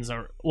tendons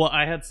are... Well,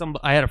 I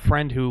had a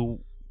friend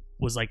who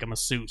was like a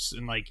masseuse,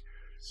 and like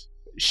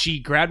she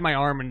grabbed my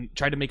arm and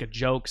tried to make a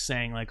joke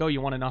saying like, oh, you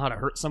want to know how to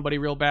hurt somebody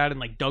real bad? And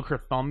like dug her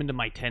thumb into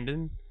my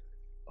tendon.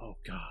 Oh,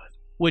 God.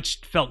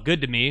 Which felt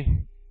good to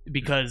me,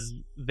 because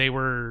they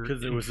were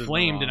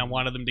inflamed and I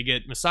wanted them to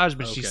get massaged,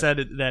 but she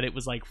said that it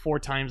was like 4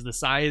 times the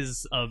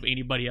size of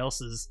anybody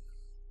else's,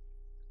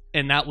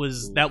 and that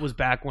was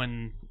back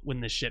when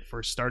this shit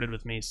first started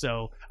with me.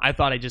 So I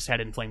thought I just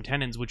had inflamed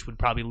tendons, which would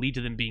probably lead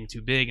to them being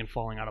too big and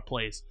falling out of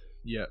place.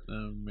 Yeah,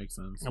 that makes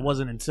sense. It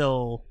wasn't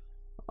until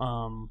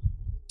I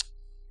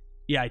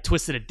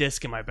twisted a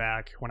disc in my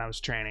back when I was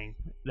training.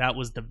 That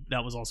was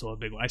also a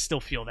big one. I still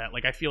feel that.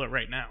 Like, I feel it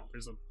right now.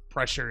 There's a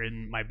pressure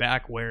in my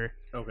back where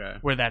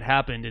that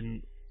happened,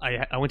 and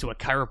I went to a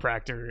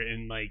chiropractor,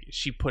 and like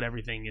she put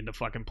everything into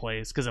fucking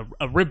place because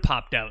a rib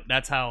popped out.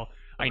 That's how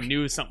I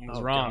knew something was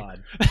wrong.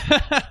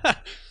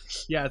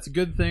 Yeah, it's a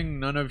good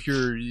thing none of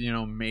your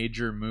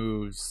major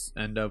moves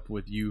end up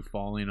with you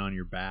falling on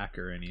your back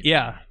or anything.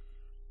 Yeah.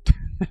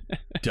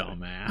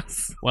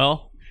 Dumbass.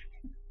 Well,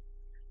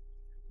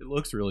 it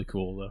looks really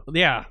cool though.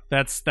 Yeah,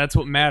 that's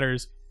what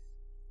matters.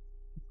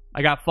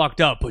 I got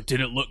fucked up, but did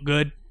it look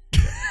good?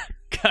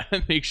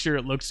 Gotta make sure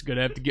it looks good.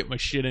 I have to get my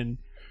shit in.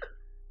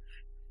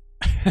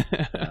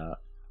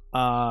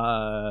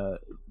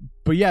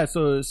 But yeah,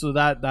 so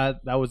that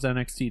was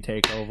NXT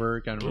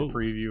Takeover, kind of a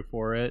preview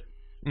for it.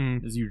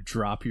 As you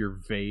drop your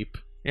vape.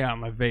 Yeah,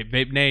 my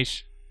vape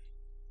Nash.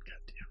 God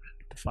damn it!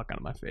 Get the fuck out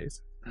of my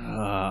face.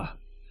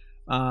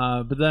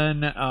 But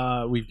then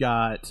we've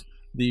got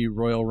the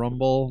Royal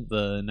Rumble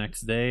the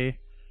next day,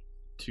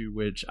 to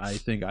which I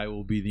think I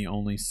will be the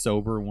only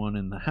sober one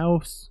in the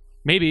house.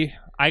 Maybe.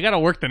 I gotta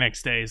work the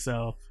next day,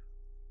 so...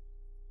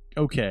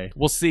 Okay.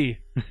 We'll see.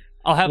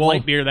 I'll have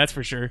light beer, that's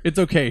for sure. It's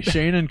okay.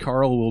 Shane and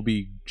Carl will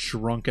be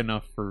drunk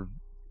enough for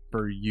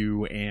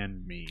you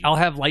and me. I'll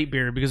have light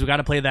beer, because we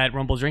gotta play that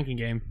Rumble drinking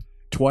game.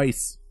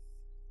 Twice.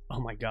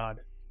 Oh my god.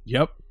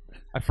 Yep.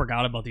 I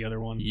forgot about the other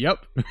one.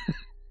 Yep.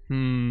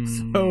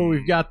 So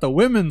we've got the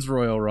Women's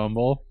Royal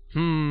Rumble.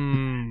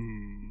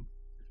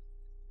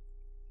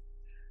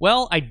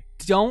 Well, I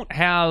don't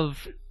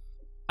have...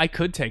 I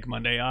could take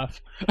Monday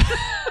off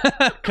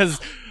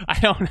because I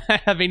don't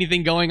have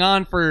anything going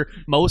on for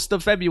most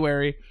of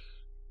February.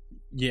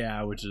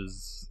 Yeah, which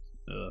is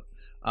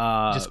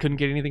Just couldn't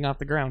get anything off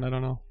the ground. I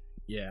don't know.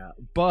 Yeah,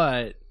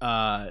 but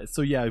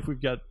so yeah,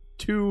 we've got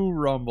 2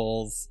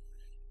 rumbles,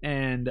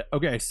 and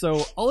okay,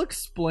 so I'll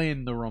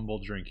explain the rumble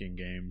drinking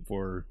game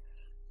for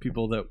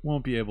people that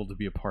won't be able to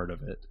be a part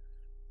of it.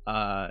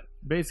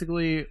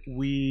 Basically,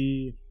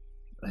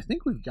 I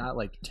think we've got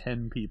like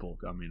 10 people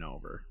coming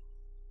over.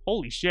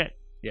 Holy shit!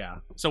 Yeah,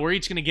 So we're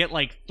each gonna get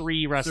like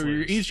 3 wrestlers. so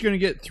you're each gonna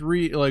get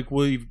 3. Like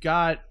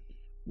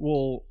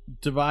we'll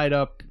divide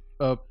up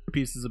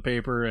pieces of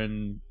paper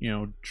and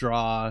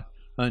draw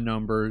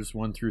numbers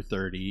 1 through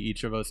 30,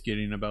 each of us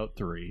getting about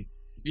 3.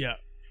 Yeah.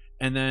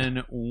 And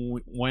then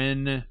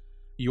when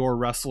your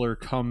wrestler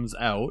comes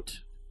out,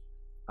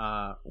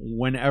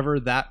 whenever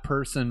that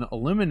person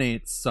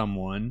eliminates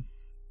someone,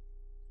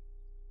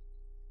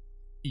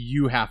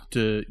 you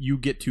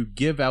get to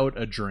give out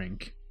a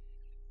drink,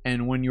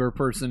 and when your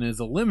person is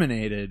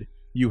eliminated,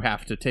 you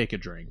have to take a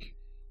drink.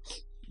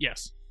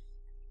 Yes.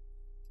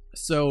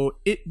 So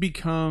it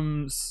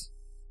becomes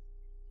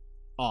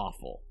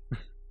awful.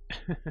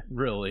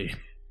 Really.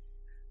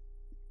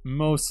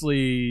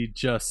 Mostly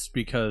just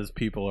because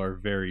people are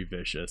very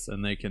vicious,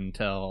 and they can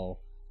tell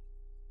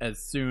as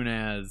soon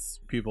as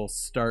people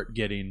start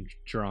getting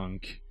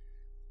drunk,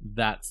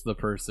 that's the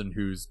person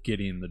who's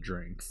getting the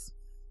drinks.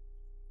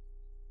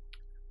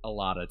 A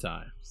lot of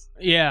times.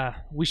 Yeah,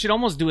 we should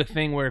almost do a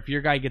thing where if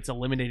your guy gets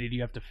eliminated,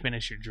 you have to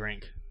finish your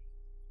drink.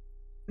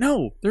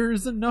 No,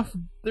 there's enough.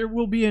 There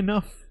will be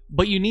enough.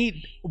 But you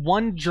need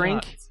 1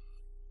 drink shots.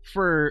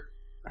 for...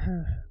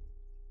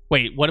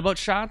 Wait, what about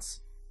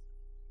shots?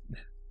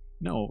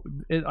 No,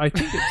 I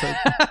think it's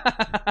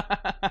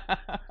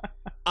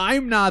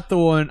I'm not the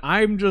one.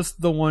 I'm just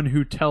the one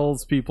who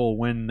tells people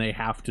when they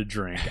have to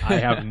drink. I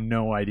have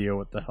no idea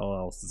what the hell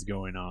else is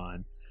going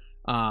on.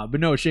 But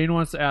no, Shane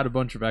wants to add a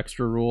bunch of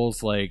extra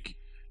rules, like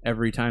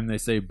every time they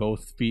say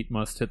both feet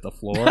must hit the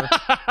floor.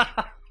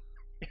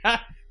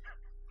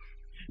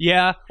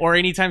 Yeah, or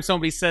anytime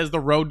somebody says the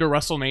road to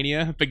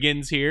WrestleMania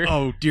begins here.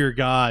 Oh, dear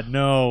God,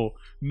 no.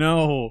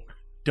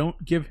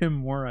 Don't give him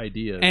more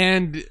ideas.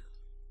 And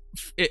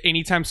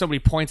anytime somebody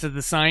points at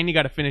the sign, you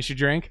got to finish your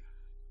drink.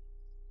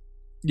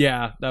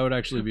 Yeah, that would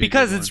actually be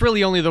because a good it's one.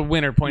 really only the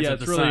winner points at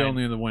the sign. Yeah, it's really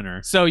only the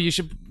winner. So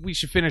we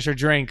should finish our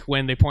drink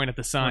when they point at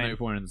the sign. When they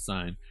point at the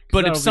sign.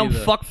 But if some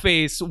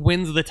fuckface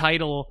wins the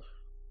title,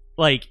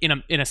 like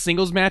in a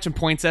singles match and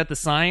points at the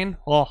sign,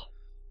 oh,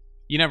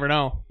 you never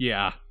know.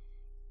 Yeah.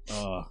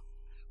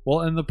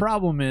 Well, and the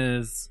problem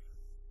is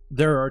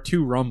there are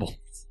 2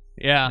 rumbles.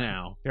 Yeah.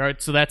 Now. All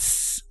right, so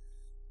that's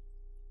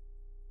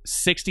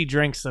 60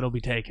 drinks that'll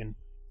be taken.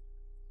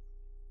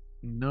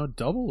 No,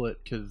 double it,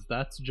 because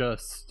that's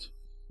just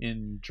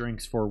in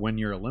drinks for when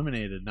you're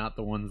eliminated, not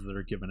the ones that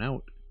are given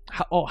out.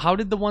 How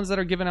did the ones that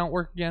are given out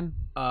work again?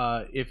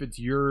 If it's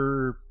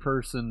your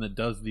person that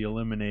does the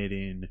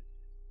eliminating,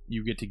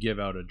 you get to give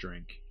out a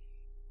drink.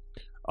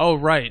 Oh,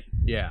 right.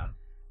 Yeah.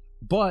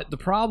 But the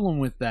problem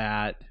with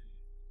that,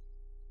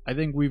 I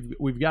think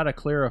we've got to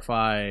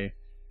clarify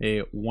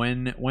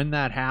when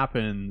that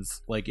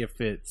happens, like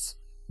if it's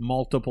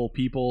multiple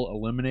people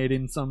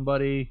eliminating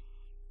somebody,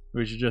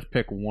 we should just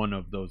pick one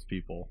of those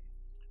people.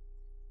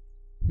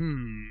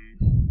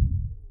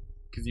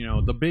 Because,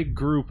 the big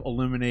group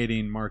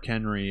eliminating Mark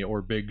Henry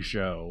or Big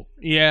Show.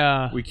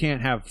 Yeah. We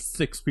can't have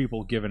 6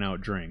 people giving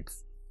out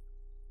drinks.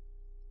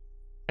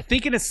 I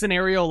think in a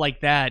scenario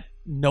like that,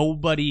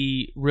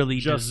 nobody really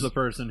just the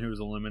person who's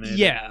eliminated.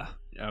 Yeah.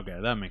 Okay,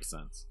 that makes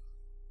sense.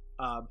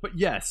 But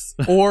yes.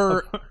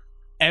 Or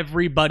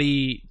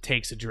everybody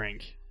takes a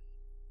drink.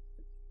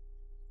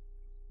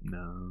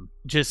 No.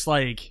 Just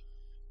like,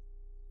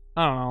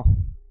 I don't know.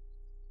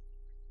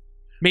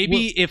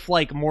 Maybe if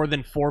like more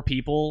than 4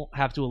 people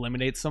have to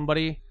eliminate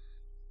somebody,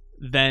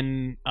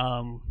 then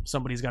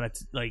somebody's got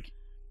to like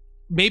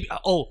maybe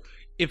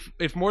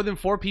if more than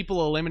 4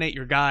 people eliminate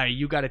your guy,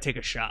 you got to take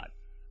a shot.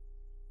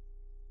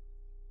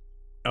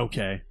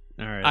 Okay.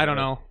 All right. I don't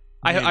know.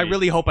 I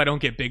really hope I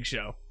don't get Big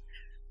Show.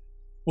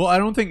 Well, I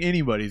don't think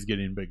anybody's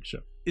getting Big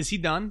Show. Is he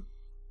done?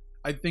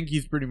 I think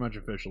he's pretty much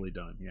officially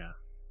done, yeah.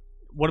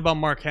 What about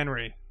Mark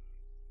Henry?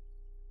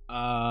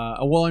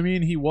 Well, I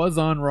mean, he was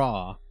on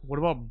Raw. What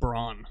about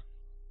Braun?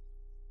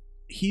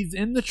 He's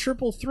in the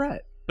triple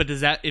threat. But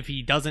if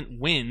he doesn't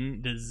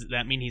win, does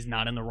that mean he's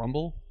not in the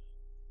Rumble?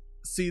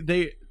 See,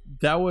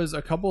 that was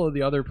a couple of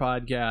the other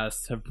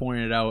podcasts have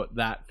pointed out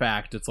that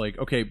fact. It's like,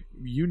 okay,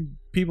 you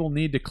people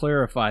need to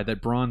clarify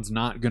that Braun's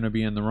not going to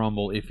be in the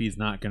Rumble if he's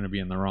not going to be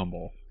in the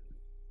Rumble.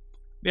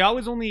 They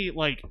always only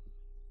like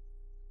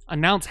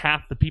announce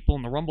half the people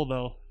in the Rumble,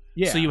 though.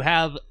 Yeah. So you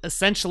have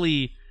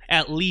essentially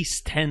at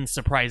least 10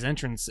 surprise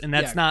entrants, and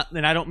that's not.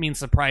 And I don't mean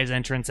surprise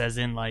entrants as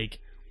in like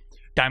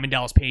Diamond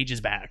Dallas Page is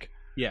back.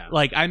 Yeah.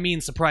 Like I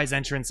mean surprise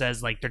entrants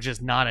as like they're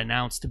just not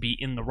announced to be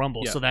in the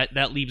Rumble. Yeah. So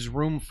that leaves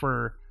room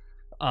for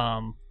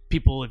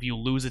people if you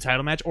lose a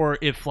title match, or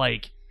if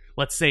like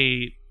let's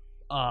say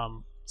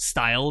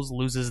Styles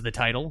loses the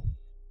title.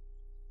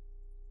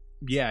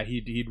 Yeah,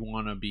 he'd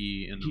want to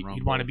be in the Rumble.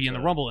 He'd want to be in the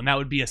Rumble, and that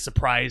would be a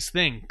surprise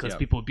thing because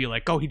people would be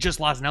like, "Oh, he just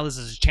lost. Now this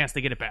is his chance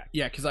to get it back."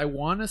 Yeah, because I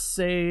want to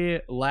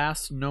say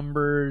last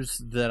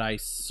numbers that I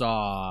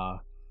saw,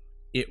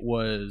 it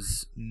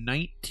was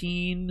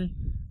 19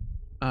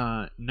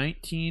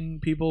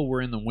 people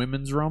were in the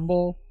Women's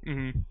Rumble.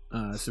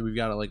 Mm-hmm. So we've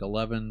got like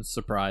 11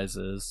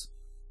 surprises.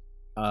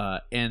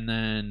 And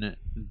then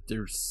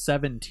there's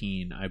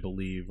 17, I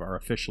believe, are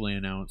officially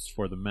announced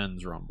for the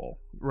Men's Rumble.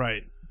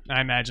 Right. I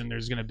imagine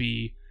there's going to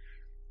be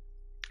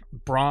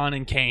Braun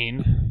and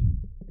Kane.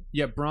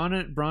 Yeah, Braun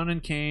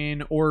and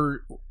Kane,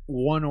 or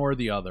one or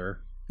the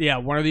other. Yeah,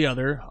 one or the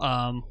other.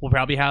 We'll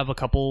probably have a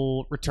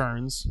couple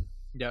returns.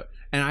 Yep.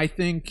 And I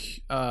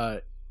think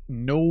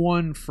no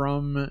one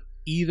from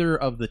either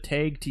of the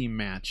tag team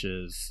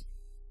matches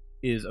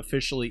is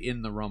officially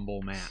in the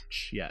Rumble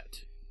match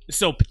yet.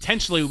 So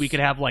potentially we could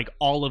have like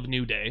all of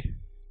New Day.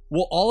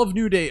 Well, all of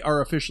New Day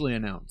are officially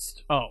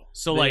announced. Oh,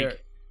 so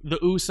like the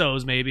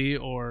Usos maybe,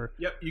 or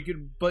yep, you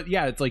could. But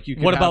yeah, it's like you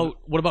could. What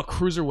about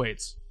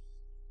cruiserweights?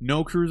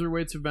 No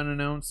cruiserweights have been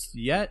announced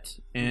yet,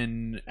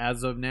 and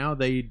as of now,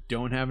 they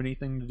don't have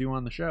anything to do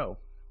on the show.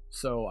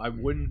 So I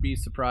wouldn't be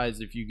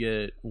surprised if you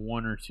get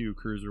 1 or 2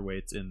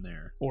 cruiserweights in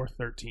there, or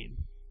 13.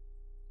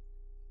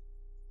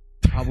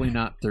 Probably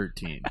not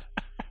 13.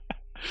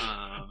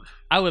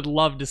 I would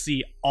love to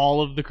see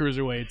all of the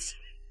cruiserweights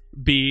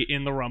be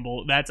in the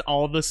Rumble. That's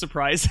all the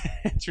surprise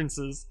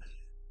entrances.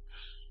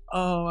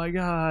 Oh my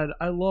god,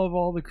 I love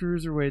all the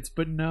cruiserweights,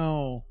 but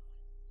no,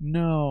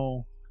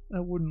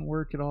 that wouldn't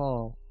work at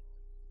all.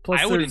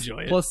 Plus, I would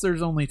enjoy it. Plus,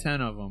 there's only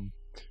 10 of them.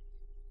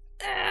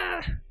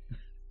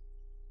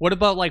 What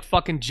about like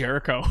fucking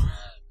Jericho?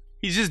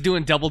 He's just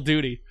doing double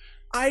duty.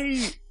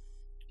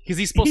 Because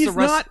he's supposed to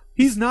wrestle.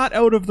 He's not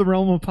out of the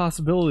realm of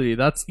possibility.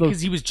 Because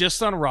he was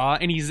just on Raw,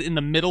 and he's in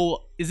the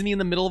middle. Isn't he in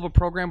the middle of a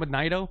program with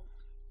Naito?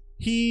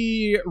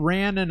 He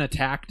ran and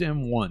attacked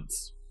him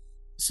once.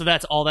 So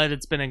that's all that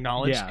it's been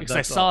acknowledged? Yeah, because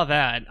I saw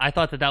that. I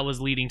thought that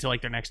was leading to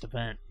like their next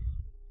event.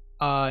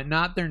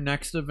 Not their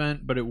next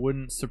event, but it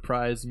wouldn't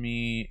surprise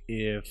me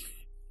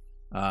if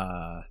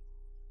I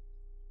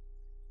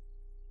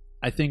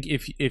think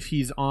if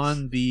he's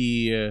on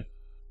the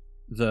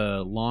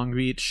Long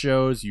Beach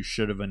shows, you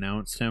should have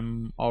announced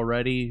him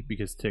already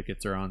because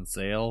tickets are on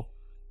sale.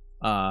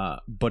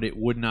 But it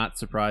would not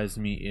surprise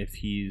me if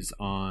he's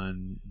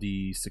on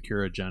the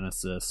Sakura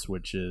Genesis,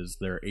 which is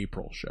their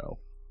April show.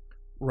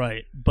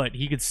 Right, but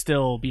he could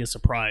still be a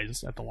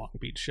surprise at the Long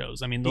Beach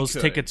shows. I mean, those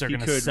tickets are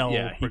going to sell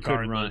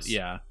regardless.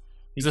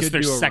 It's just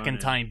their second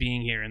time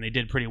being here, and they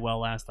did pretty well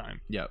last time.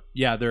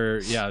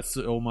 They're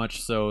so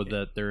much so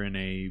that they're in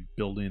a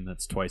building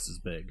that's twice as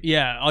big.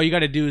 Yeah, all you got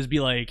to do is be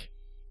like,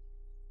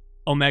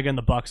 Omega and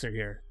the Bucks are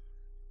here,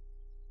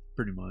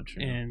 pretty much,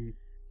 and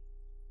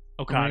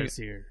Okada's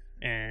here,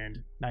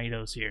 and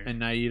Naito's here, and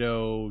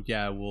Naito,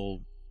 will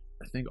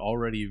I think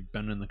already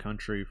been in the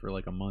country for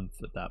like a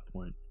month at that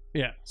point.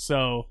 Yeah,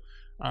 so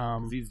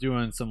he's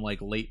doing some like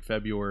late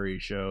February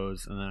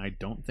shows, and then I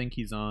don't think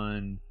he's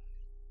on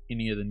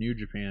any of the New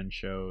Japan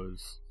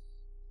shows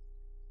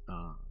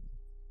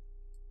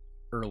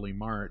early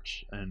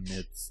March, and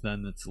it's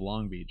the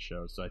Long Beach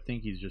show, so I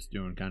think he's just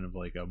doing kind of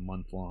like a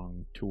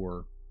month-long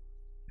tour.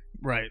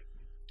 Right.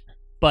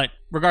 But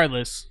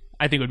regardless,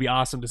 I think it would be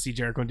awesome to see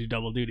Jericho do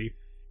double duty.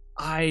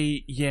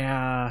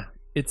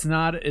 It's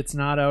not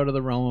out of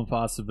the realm of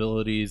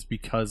possibilities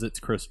because it's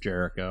Chris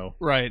Jericho.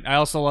 Right. I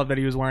also love that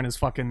he was wearing his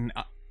fucking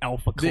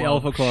Alpha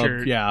Club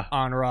shirt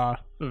on Raw.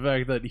 The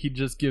fact that he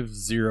just gives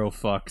zero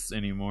fucks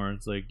anymore.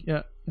 It's like,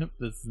 yep,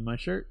 this is my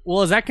shirt.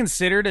 Well, is that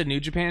considered a New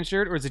Japan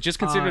shirt, or is it just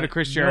considered a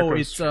Chris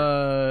Jericho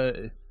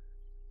shirt?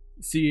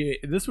 See,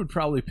 this would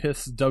probably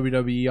piss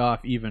WWE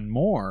off even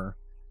more,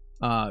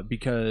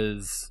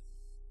 because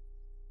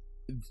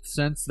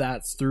since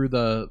that's through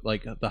the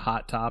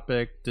Hot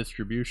Topic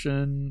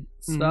distribution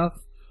stuff,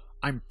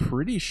 I'm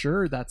pretty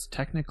sure that's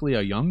technically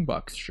a Young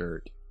Bucks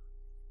shirt.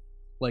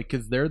 Like,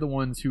 because they're the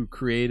ones who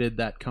created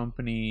that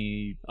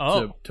company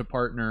to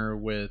partner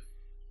with,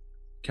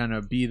 kind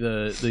of be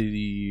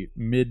the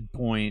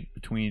midpoint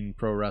between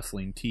Pro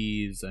Wrestling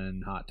Tees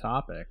and Hot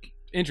Topic.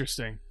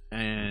 Interesting.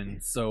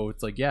 And so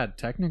it's like, yeah,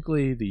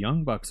 technically the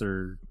Young Bucks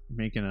are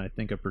making, I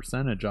think, a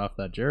percentage off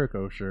that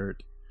Jericho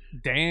shirt.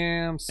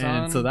 Damn,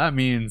 son. And so that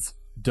means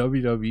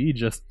WWE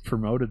just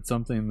promoted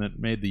something that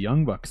made the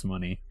Young Bucks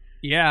money.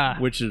 Yeah.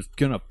 Which is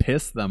going to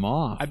piss them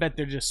off. I bet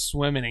they're just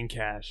swimming in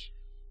cash.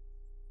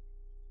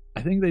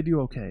 I think they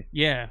do okay.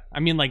 Yeah. I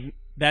mean, like,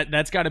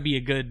 that's got to be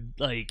a good,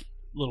 like,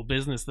 little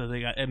business that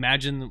they got.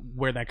 Imagine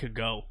where that could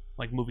go,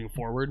 like, moving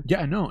forward.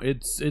 Yeah, no,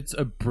 it's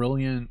a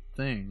brilliant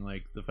thing.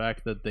 Like, the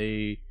fact that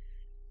they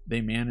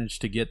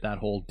managed to get that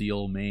whole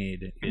deal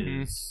made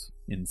is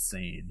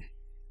insane.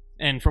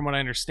 And from what I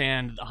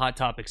understand, the Hot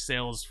Topic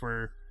sales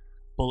for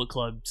Bullet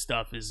Club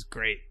stuff is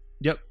great.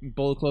 Yep,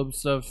 Bullet Club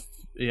stuff,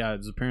 yeah,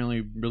 it's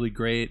apparently really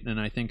great. And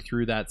I think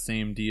through that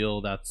same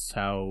deal, that's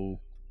how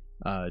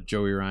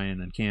Joey Ryan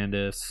and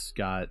Candice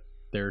got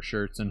their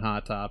shirts in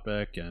Hot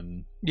Topic.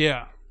 And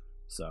yeah.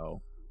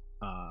 So,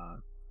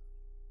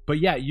 but But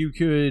yeah, you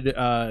could.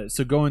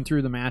 So going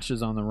through the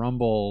matches on the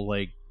Rumble,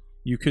 like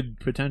you could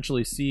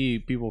potentially see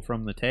people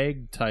from the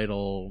tag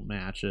title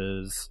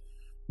matches,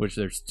 which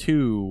there's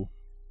 2,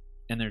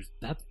 and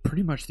that's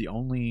pretty much the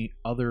only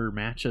other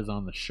matches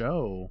on the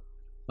show.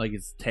 Like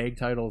it's tag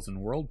titles and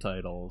world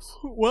titles.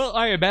 Well,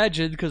 I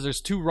imagine because there's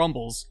 2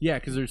 Rumbles. Yeah,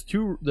 because there's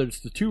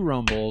the 2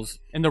 Rumbles,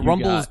 And the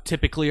Rumbles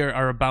typically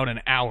are about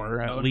an hour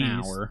at least.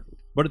 An hour,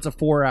 but it's a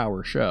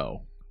 4-hour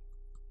show.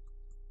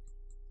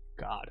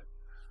 God.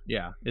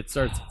 Yeah, it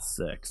starts at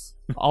 6.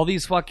 All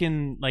these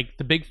fucking, like,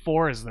 the big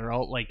 4 is they're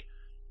all, like,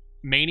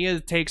 Mania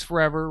takes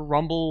forever.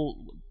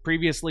 Rumble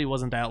previously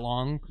wasn't that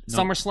long.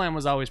 Nope. SummerSlam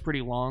was always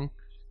pretty long.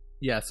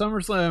 Yeah,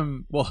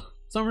 SummerSlam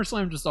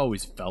just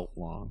always felt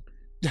long.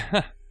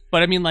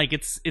 But I mean, like,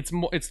 it's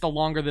the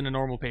longer than a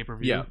normal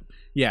pay-per-view.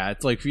 Yeah,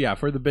 it's like,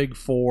 for the big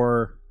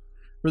 4.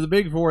 For the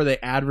big 4, they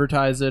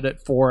advertise it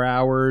at 4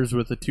 hours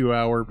with a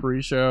 2-hour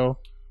pre-show.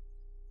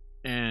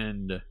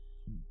 And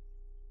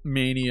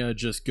Mania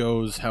just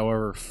goes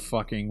however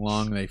fucking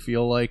long they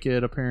feel like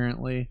it,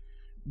 apparently.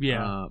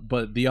 Yeah.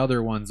 But the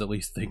other ones, at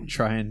least they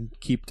try and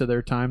keep to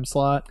their time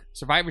slot.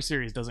 Survivor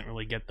Series doesn't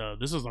really get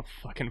this is a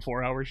fucking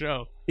 4-hour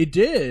show. It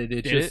did.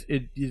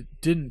 It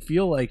didn't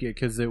feel like it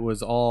because it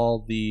was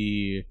all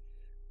the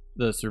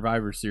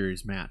Survivor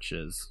Series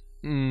matches.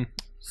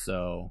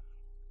 So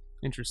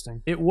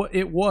interesting. It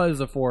was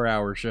a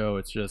 4-hour show.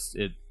 It's just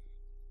it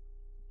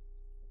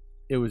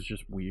was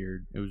just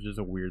weird. It was just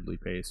a weirdly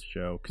paced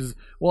show. Because,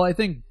 well, I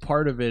think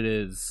part of it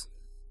is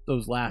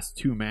those last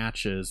 2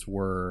 matches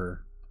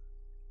were,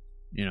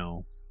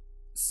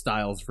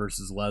 Styles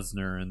versus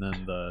Lesnar, and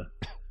then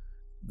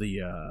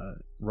the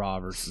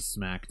Raw versus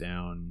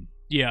SmackDown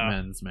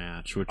men's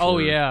match. Which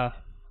yeah,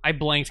 I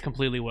blanked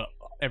completely with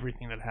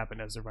everything that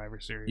happened at Survivor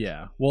Series.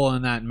 Yeah, well,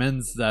 and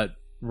that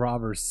Raw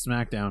versus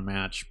SmackDown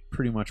match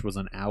pretty much was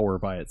an hour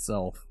by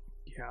itself.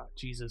 Yeah,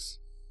 Jesus.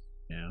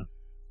 Yeah,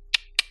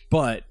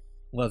 but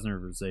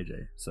Lesnar versus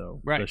AJ,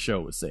 so the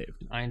show was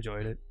saved. I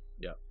enjoyed it.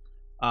 Yeah.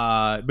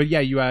 But yeah,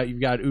 you've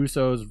got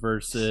Usos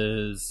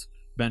versus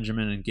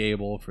Benjamin and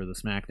Gable for the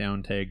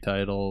SmackDown tag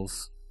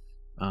titles,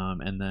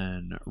 and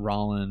then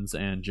Rollins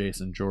and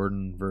Jason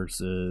Jordan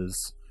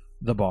versus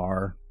The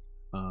Bar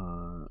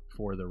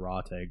for the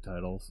Raw tag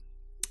titles.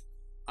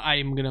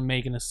 I'm gonna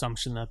make an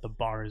assumption that The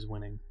Bar is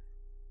winning.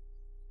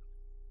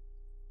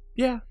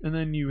 Yeah, and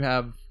then you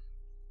have.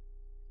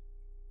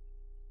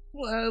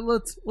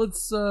 Let's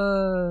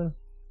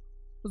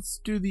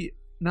do the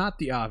not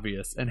the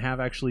obvious and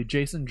have actually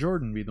Jason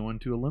Jordan be the one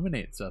to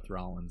eliminate Seth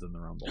Rollins in the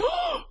Rumble.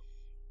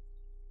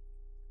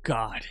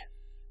 God.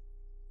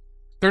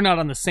 They're not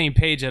on the same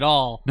page at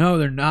all. No,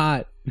 they're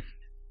not.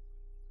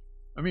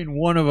 I mean,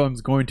 one of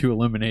them's going to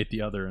eliminate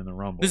the other in the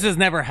Rumble. This has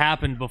never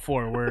happened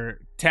before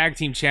where tag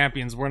team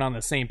champions weren't on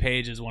the same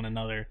page as one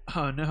another.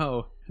 Oh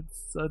no.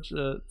 It's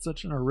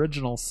such an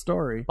original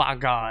story. By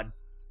God.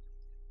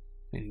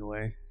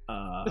 Anyway.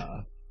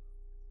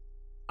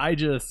 I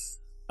just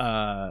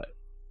yeah,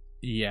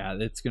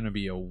 it's gonna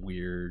be a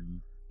weird,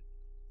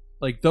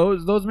 like,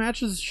 those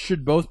matches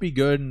should both be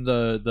good, and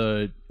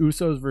the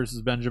Usos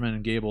versus Benjamin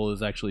and Gable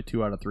is actually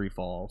 2 out of 3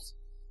 falls.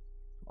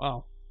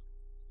 Wow.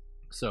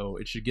 So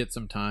it should get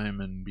some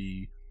time and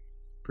be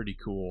pretty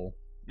cool.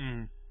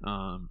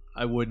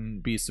 I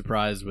wouldn't be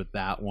surprised with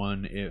that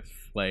one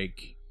if,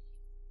 like,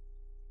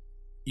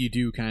 you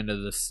do kind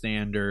of the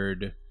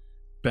standard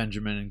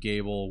Benjamin and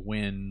Gable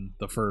win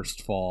the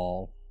first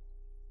fall,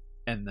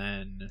 and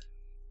then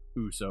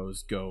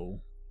Usos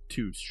go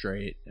 2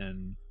 straight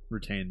and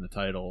retain the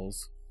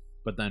titles,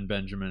 but then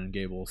Benjamin and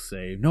Gable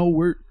say, "No,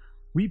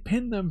 we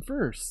pinned them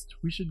first.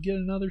 We should get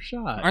another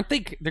shot." Aren't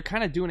they? They're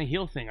kind of doing a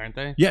heel thing, aren't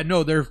they? Yeah,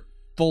 no, they're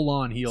full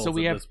on heels so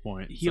we at have this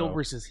point. Heel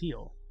versus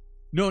heel.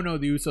 No,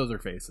 the Usos are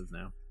faces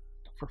now.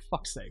 For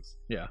fuck's sakes.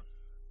 Yeah,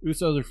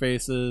 Usos are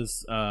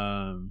faces.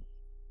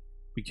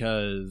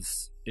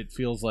 Because it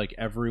feels like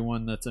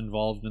everyone that's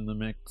involved in the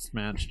mixed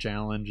match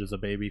challenge is a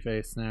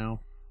babyface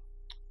now.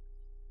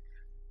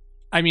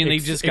 I mean, they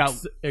just got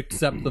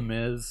except the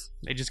Miz.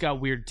 They just got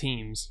weird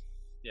teams.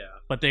 Yeah,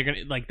 but they're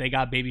gonna they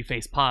got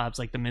babyface pops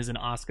like the Miz and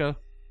Asuka.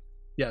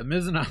 Yeah,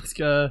 Miz and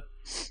Asuka,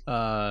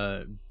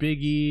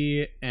 Big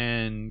E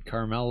and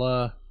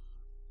Carmella,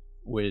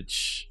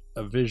 which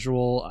a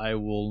visual I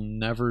will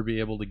never be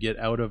able to get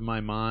out of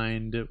my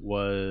mind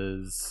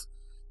was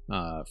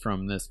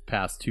from this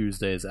past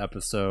Tuesday's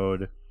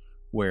episode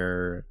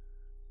where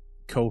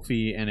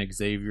Kofi and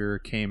Xavier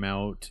came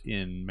out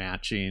in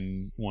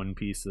matching one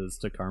pieces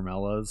to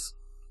Carmella's.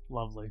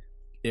 Lovely.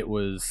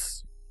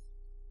 It's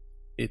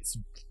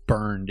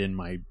burned in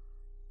my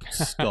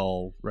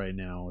skull right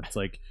now. It's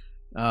like,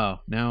 oh,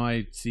 now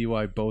I see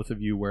why both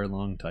of you wear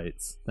long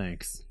tights.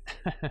 Thanks.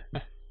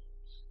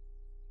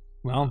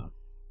 Well,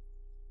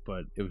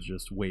 but it was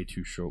just way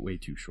too short.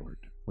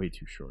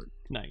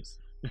 Nice.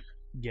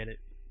 Get it.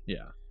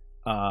 Yeah.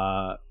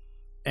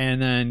 And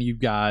then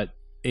you've got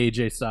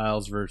AJ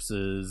Styles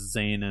versus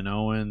Zayn and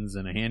Owens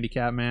in a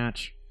handicap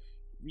match.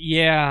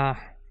 Yeah.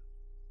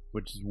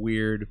 Which is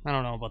weird. I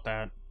don't know about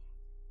that.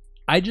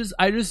 I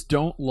just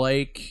don't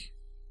like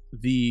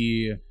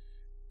the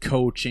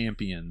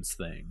co-champions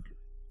thing.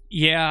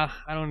 Yeah,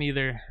 I don't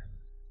either.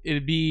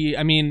 It'd be,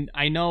 I mean,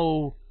 I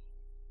know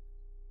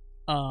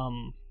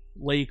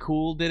Lay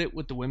Cool did it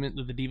with the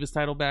Divas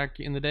title back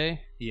in the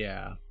day.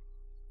 Yeah.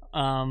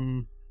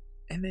 Um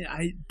And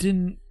I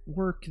didn't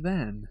work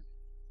then.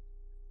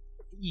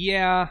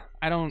 Yeah,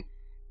 I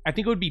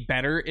think it would be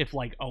better if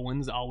like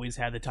Owens always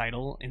had the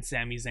title and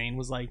Sami Zayn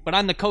was like, but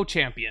I'm the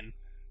co-champion.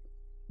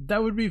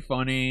 That would be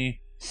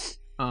funny.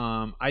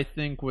 I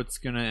think what's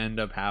gonna end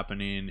up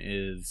happening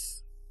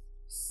is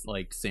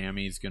like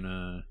Sammy's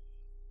gonna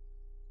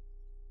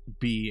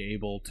be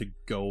able to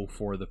go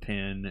for the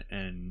pin,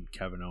 and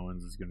Kevin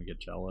Owens is gonna get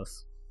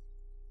jealous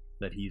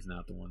that he's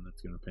not the one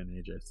that's gonna pin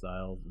AJ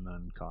Styles and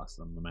then cost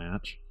them the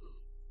match.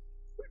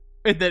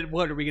 And then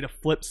what, are we gonna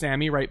flip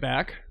Sammy right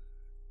back?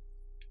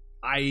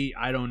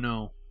 I don't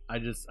know.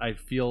 I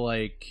feel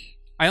like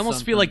I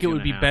almost feel like it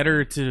would be happen.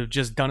 better to have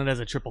just done it as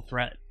a triple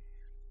threat.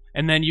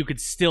 And then you could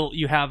still,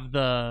 you have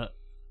the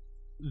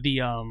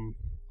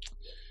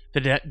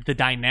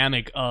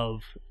dynamic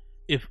of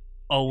if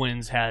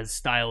Owens has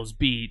Styles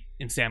beat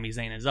and Sami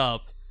Zayn is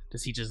up,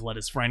 does he just let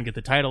his friend get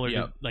the title, or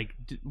Yep.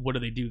 what do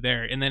they do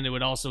there? And then it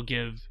would also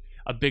give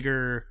a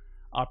bigger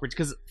opportunity,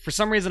 because for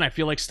some reason I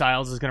feel like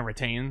Styles is going to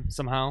retain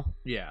somehow.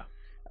 Yeah.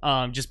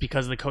 Just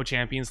because the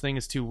co-champions thing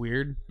is too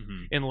weird.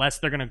 Mm-hmm. Unless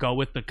they're going to go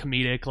with the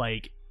comedic,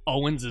 like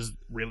Owens is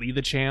really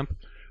the champ,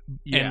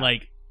 and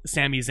like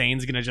Sami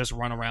Zayn's gonna just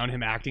run around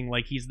him acting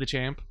like he's the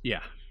champ.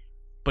 Yeah.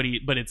 But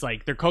it's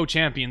like they're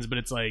co-champions, but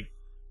it's like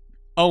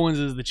Owens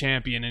is the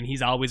champion and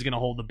he's always gonna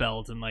hold the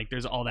belt, and like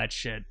there's all that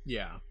shit.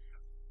 Yeah.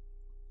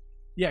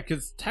 Yeah,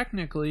 because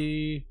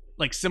technically,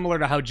 Like similar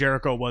to how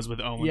Jericho was with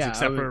Owens, Yeah,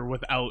 except for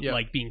without yeah.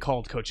 like being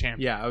called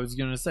co-champion. yeah, I was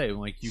gonna say,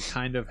 like, you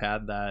kind of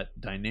had that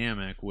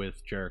dynamic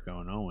with Jericho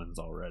and Owens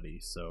already,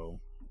 so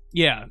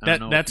Yeah, I don't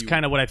know that's if you-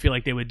 kind of what I feel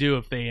like they would do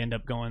if they end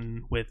up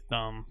going with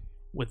them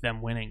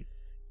winning.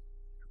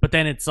 But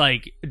then it's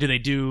like, do they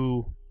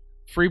do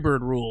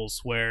Freebird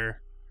rules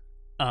where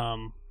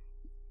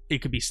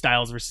it could be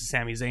Styles versus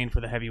Sami Zayn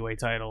for the heavyweight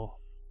title,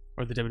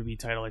 or the WWE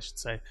title, I should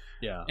say,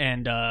 yeah.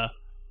 and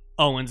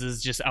Owens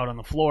is just out on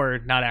the floor,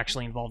 not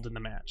actually involved in the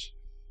match.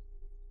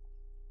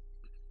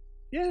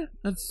 Yeah,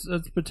 that's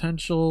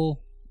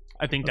potential.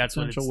 I think that's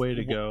what potential way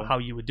to go. how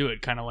you would do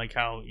it, kind of like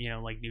how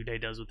like New Day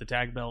does with the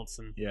tag belts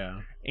and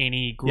Yeah.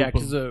 any group. Yeah,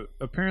 because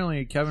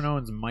apparently Kevin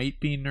Owens might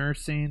be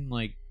nursing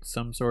like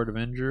some sort of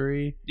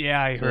injury.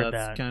 I So heard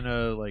that's that. kind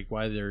of like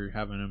why they're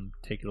having him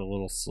take it a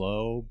little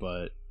slow,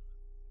 but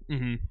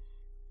Mm-hmm.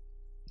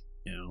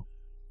 you know.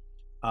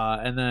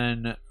 And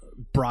then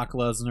Brock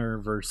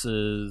Lesnar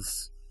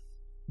versus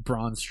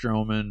Braun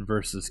Strowman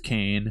versus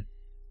Kane.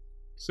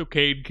 So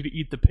Cade could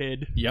eat the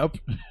pid. Yep.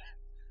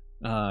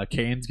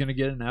 Kane's gonna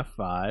get an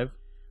F5.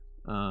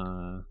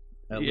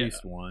 At Yeah.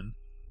 least one.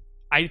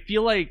 I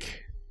feel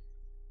like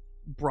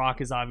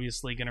Brock is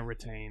obviously going to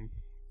retain,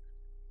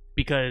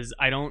 because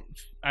I don't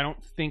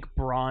think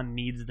Braun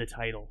needs the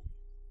title.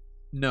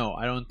 No,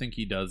 I don't think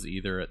he does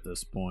either at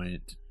this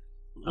point.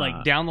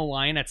 Like down the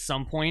line at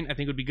some point, I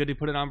think it would be good to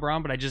put it on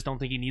Braun, but I just don't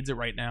think he needs it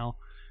right now.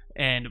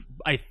 And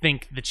I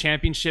think the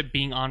championship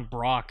being on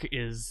Brock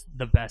is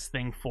the best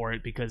thing for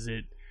it, because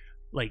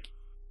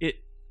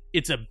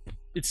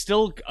it's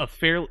still a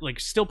fair,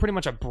 like, still pretty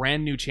much a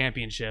brand new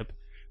championship.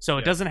 So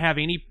it doesn't have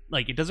any,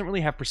 like, it doesn't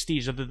really have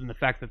prestige other than the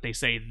fact that they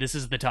say this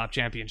is the top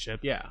championship.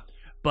 Yeah.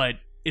 But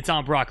it's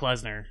on Brock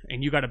Lesnar,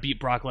 and you got to beat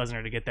Brock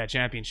Lesnar to get that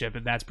championship,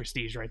 and that's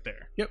prestige right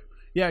there. Yep.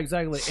 Yeah,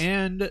 exactly.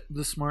 And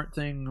the smart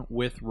thing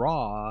with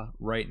Raw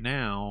right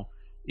now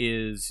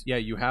is,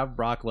 you have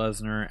Brock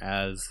Lesnar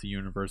as the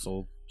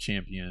Universal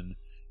Champion,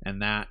 and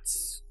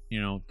that's,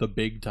 the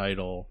big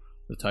title,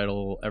 the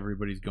title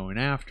everybody's going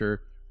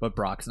after, but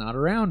Brock's not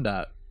around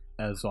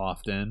as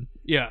often.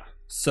 Yeah.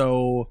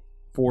 So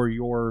for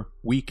your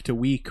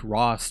week-to-week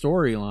Raw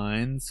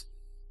storylines,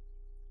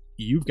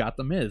 you've got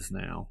The Miz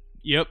now.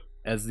 Yep.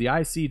 As the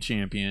IC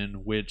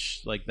champion,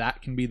 which, like,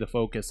 that can be the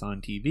focus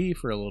on TV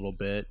for a little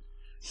bit,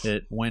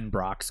 when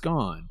Brock's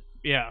gone.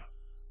 Yeah.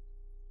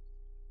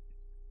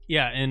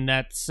 Yeah, and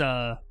that's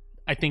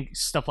I think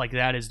stuff like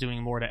that is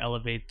doing more to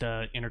elevate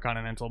the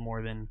Intercontinental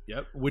more than...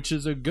 Yep, which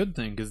is a good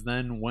thing, because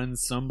then when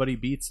somebody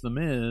beats The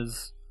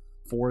Miz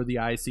for the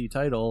IC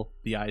title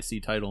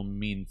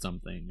means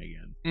something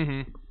again.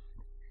 Mm-hmm.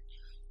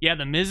 Yeah,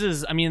 The Miz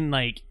is, I mean,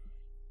 like...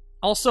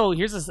 Also,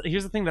 here's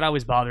the thing that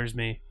always bothers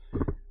me.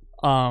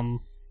 On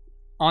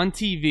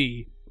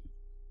TV,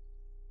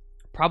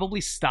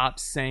 probably stop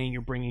saying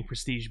you're bringing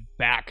prestige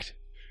back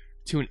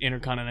to an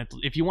Intercontinental.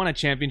 If you want a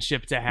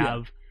championship to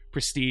have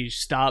prestige,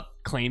 stop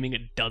claiming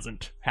it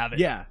doesn't have it.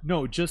 Yeah,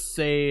 no, just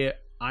say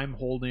I'm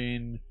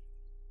holding...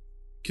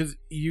 Because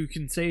you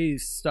can say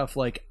stuff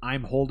like,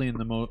 I'm holding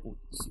the most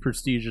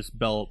prestigious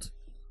belt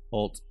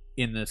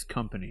in this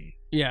company.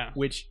 Yeah.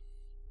 Which,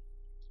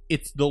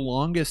 it's the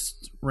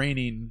longest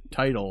reigning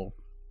title.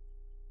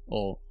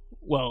 It's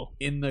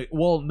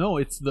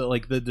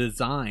the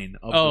design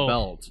of the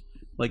belt.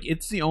 Like,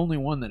 it's the only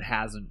one that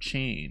hasn't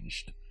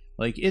changed.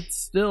 Like, it's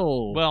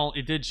still Well,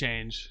 it did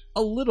change.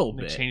 a little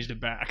They bit. changed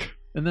it back.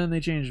 And then they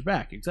changed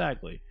back,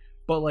 exactly.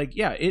 But, like,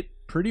 yeah, it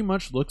pretty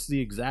much looks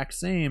the exact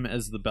same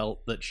as the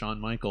belt that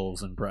Shawn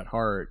Michaels and Bret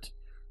Hart,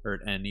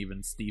 and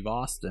even Steve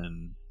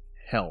Austin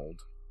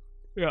held,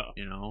 Yeah.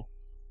 you know?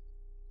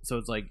 So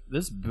it's like,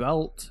 this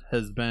belt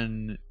has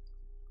been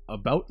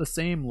about the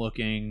same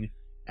looking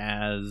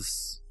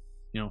as,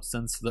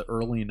 since the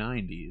early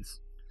 90s.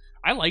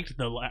 I liked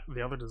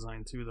the other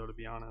design too, though, to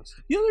be honest.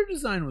 The other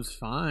design was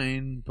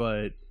fine,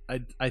 but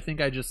I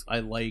think I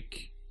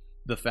like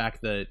the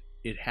fact that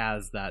it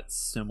has that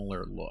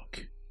similar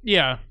look.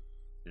 Yeah.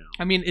 You know?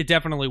 I mean, it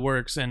definitely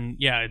works, and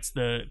yeah, it's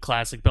the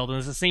classic belt. And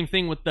it's the same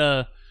thing with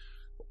the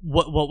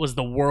what was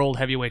the World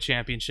Heavyweight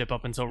Championship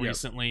up until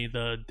recently,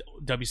 the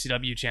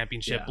WCW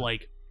Championship. Yeah.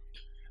 Like,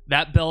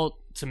 that belt,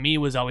 to me,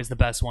 was always the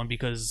best one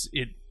because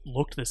it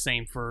looked the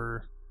same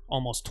for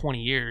almost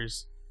 20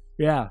 years.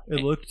 Yeah,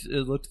 it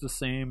looked the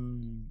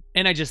same.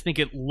 And I just think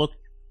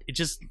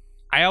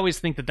I always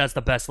think that that's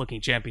the best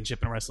looking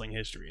championship in wrestling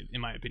history,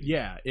 in my opinion.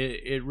 Yeah,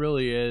 it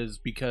really is,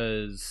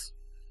 because,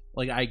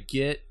 like, I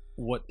get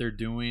what they're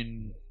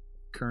doing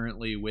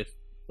currently with,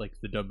 like,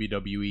 the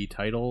WWE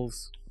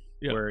titles,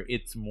 where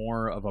it's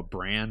more of a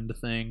brand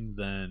thing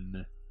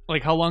than...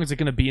 Like, how long is it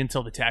going to be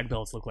until the tag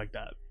belts look like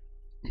that?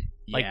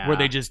 Like, where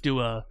they just do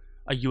a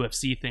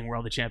UFC thing where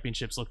all the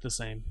championships look the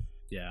same.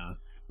 Yeah.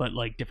 But,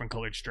 like, different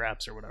colored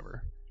straps or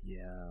whatever.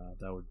 Yeah,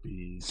 that would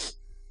be...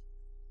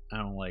 I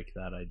don't like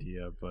that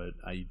idea, but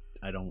I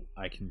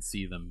can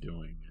see them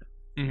doing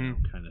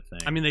it, kind of thing.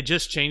 I mean, they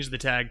just changed the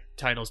tag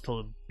titles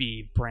to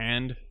be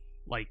brand,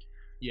 like...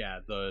 Yeah,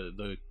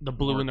 the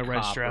blue and the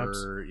red copper,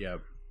 straps. Yeah.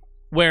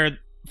 Where,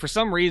 for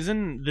some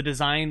reason, the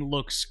design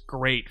looks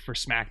great for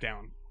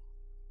SmackDown.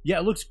 Yeah,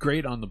 it looks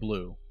great on the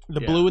blue. The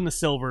blue and the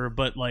silver,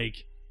 but,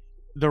 like,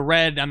 the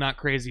red I'm not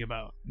crazy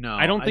about. No,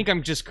 I don't think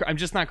I'm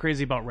just not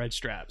crazy about red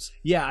straps.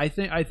 Yeah, I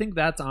think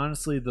that's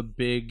honestly the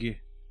big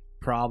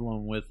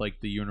problem with,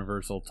 like, the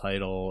Universal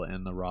title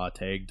and the Raw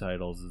tag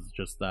titles, is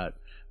just that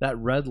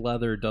red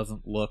leather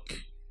doesn't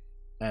look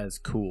as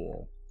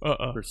cool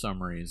for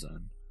some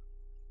reason.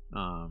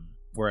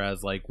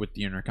 Whereas, like, with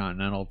the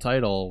Intercontinental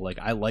title, like,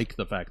 I like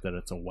the fact that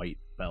it's a white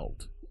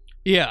belt.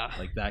 Yeah.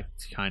 Like,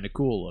 that's kind of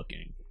cool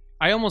looking.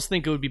 I almost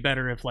think it would be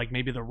better if, like,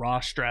 maybe the Raw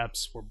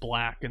straps were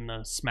black and the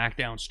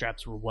SmackDown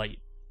straps were white.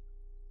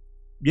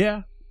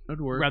 Yeah,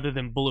 that'd work. Rather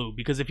than blue.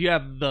 Because if you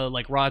have the,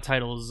 like, Raw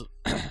titles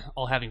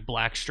all having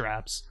black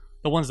straps,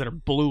 the ones that are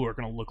blue are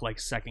going to look like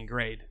second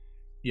grade.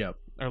 Yep.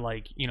 Or,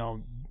 like,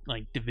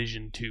 like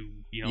Division 2.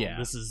 Yeah.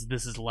 This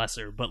is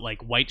lesser. But,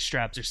 like, white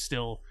straps are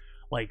still...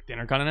 Like, the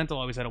Intercontinental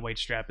always had a white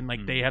strap, and,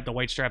 like, they have the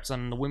white straps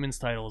on the women's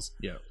titles.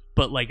 Yeah.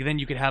 But, like, then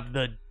you could have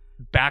the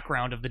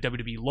background of the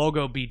WWE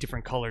logo be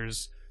different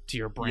colors to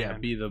your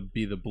brand. Yeah,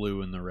 be the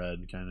blue and the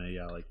red, kind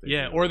of, like...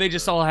 Or they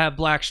just all have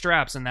black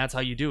straps, and that's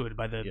how you do it,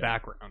 by the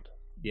background.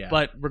 Yeah.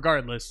 But,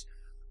 regardless,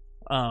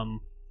 I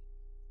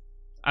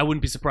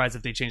wouldn't be surprised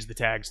if they changed the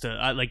tags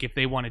to... like, if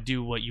they want to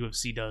do what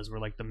UFC does, where,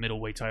 like, the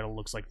middleweight title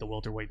looks like the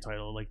welterweight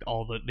title, like,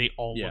 they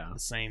all look the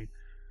same.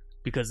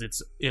 Because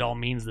it all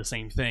means the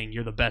same thing.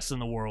 You're the best in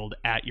the world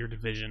at your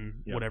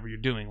division, whatever you're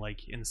doing.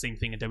 Like, in the same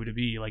thing at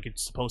WWE, like,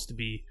 it's supposed to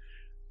be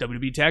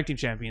WWE Tag Team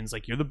Champions.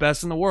 Like, you're the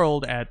best in the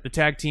world at the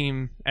tag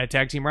team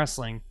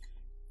wrestling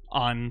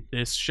on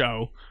this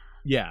show.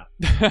 Yeah.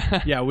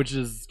 Yeah, which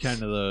is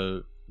kind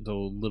of the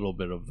little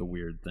bit of the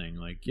weird thing.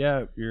 Like,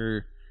 yeah,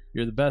 you're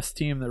the best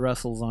team that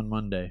wrestles on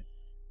Monday.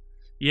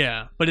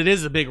 Yeah, but it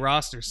is a big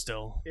roster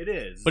still. It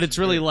is. But it's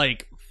really,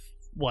 like,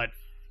 what,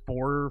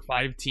 4 or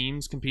 5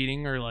 teams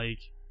competing, or,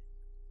 like,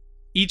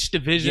 each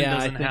division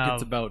doesn't have... I think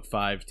it's about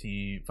 5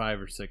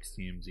 or 6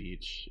 teams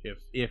each,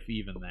 if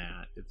even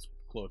that. It's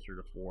closer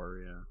to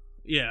 4.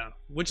 Yeah,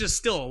 which is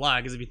still a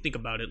lot, because if you think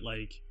about it,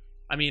 like,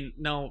 I mean,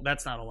 no,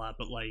 that's not a lot,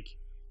 but, like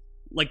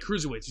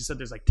cruiserweights, you said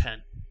there's like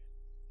 10.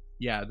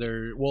 Yeah,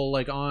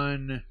 like,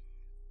 on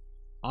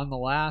the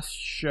last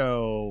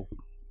show,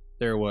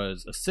 there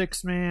was a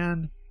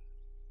 6-man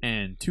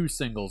and 2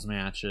 singles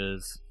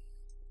matches.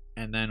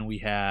 And then we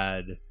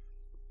had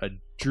a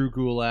Drew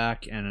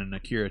Gulak and an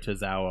Akira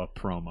Tozawa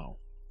promo.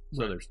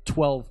 So there's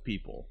 12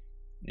 people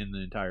in the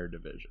entire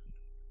division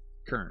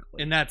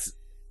currently. And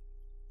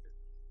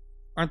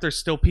aren't there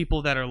still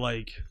people that are,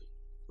 like,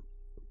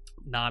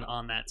 not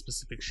on that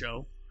specific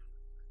show?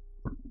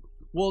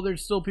 Well,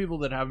 there's still people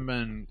that haven't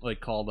been, like,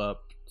 called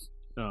up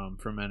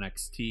from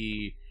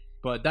NXT,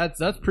 but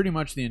that's pretty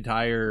much the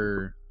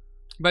entire...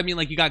 But I mean,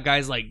 like, you got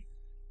guys like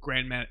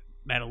Grand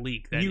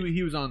Metalik that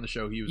he was on the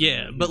show.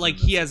 But like,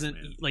 he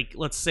hasn't, like,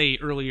 let's say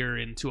earlier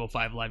in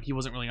 205 Live, he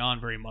wasn't really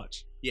on very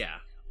much. Yeah.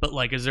 But,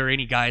 like, is there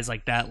any guys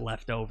like that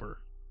left over?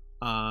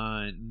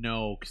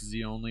 No, because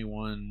the only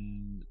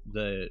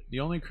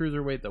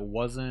cruiserweight that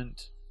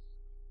wasn't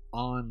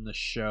on the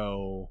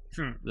show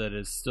that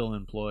is still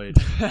employed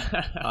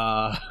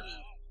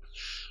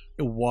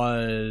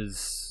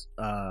was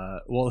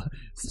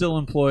still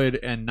employed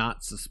and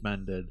not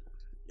suspended.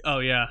 Oh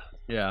yeah.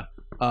 Yeah.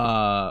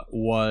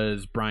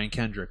 Was Brian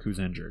Kendrick, who's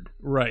injured.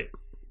 Right.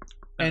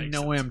 And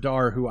Noam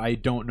Dar, who I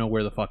don't know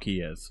where the fuck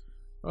he is.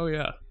 Oh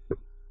yeah.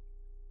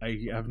 I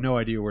have no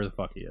idea where the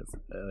fuck he is.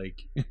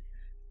 Like,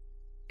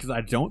 because I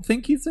don't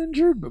think he's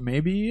injured, but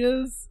maybe he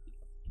is.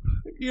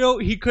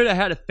 He could have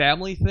had a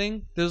family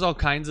thing. There's all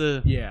kinds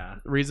of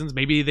reasons.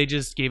 Maybe they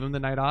just gave him the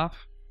night off.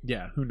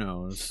 Yeah, who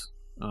knows?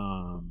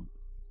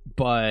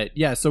 But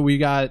yeah, so we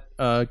got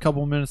a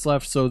couple minutes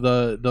left. So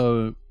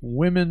the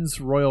women's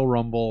Royal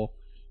Rumble,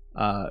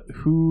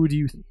 who do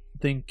you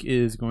think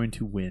is going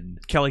to win?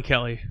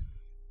 Kelly.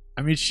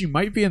 I mean, she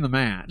might be in the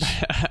match.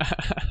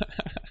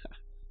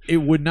 It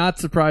would not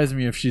surprise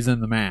me if she's in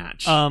the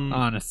match,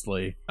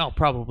 honestly. Oh,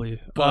 probably.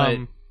 But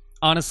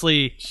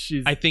honestly,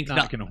 I think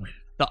not going to win.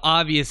 The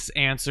obvious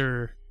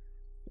answer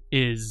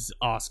is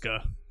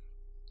Asuka.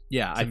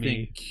 Yeah, I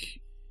think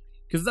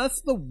because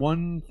that's the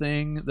one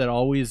thing that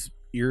always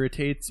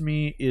irritates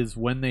me is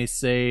when they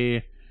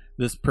say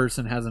this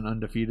person has an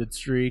undefeated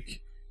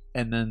streak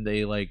and then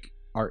they like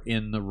are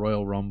in the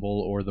Royal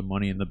Rumble or the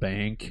Money in the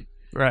Bank,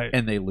 right?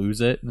 And they lose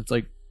it, and it's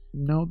like,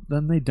 no,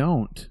 then they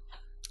don't.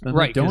 Then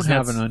they don't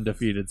have an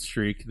undefeated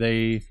streak.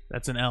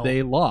 That's an L.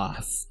 They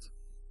lost.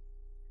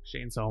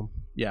 Shane's home.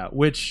 Yeah,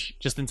 which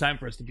just in time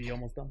for us to be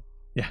almost done.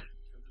 Yeah.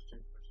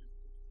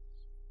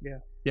 Yeah.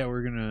 Yeah,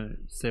 we're gonna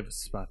save us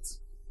spots.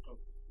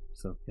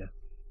 So yeah.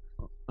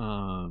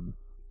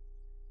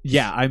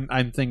 Yeah,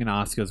 I'm thinking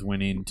Asuka's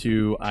winning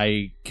too.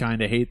 I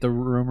kind of hate the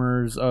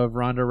rumors of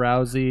Ronda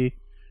Rousey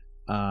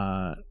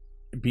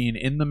being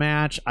in the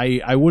match.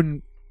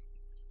 I'm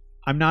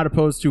not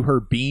opposed to her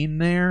being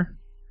there.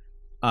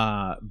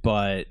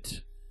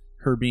 But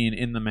her being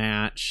in the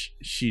match,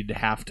 she'd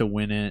have to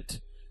win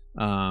it.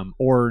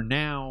 Or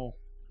now,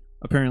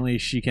 apparently,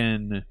 she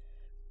can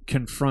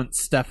confront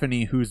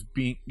Stephanie, who's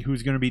going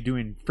to be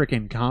doing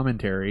freaking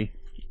commentary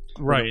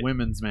for the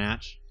women's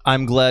match.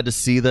 I'm glad to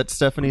see that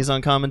Stephanie's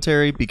on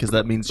commentary because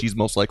that means she's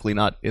most likely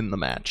not in the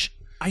match.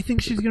 I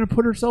think she's going to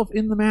put herself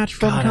in the match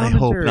from commentary. I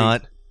hope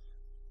not.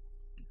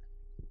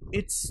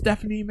 It's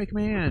Stephanie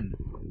McMahon.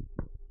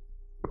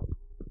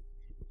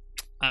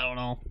 I don't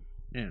know.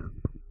 Yeah,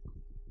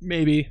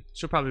 maybe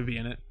she'll probably be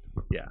in it.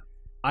 Yeah,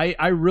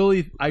 I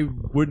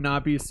would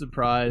not be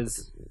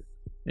surprised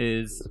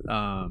if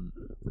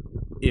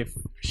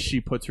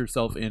she puts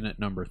herself in at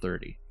number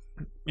 30.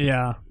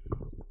 Yeah,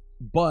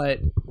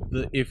 but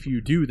if you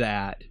do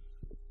that,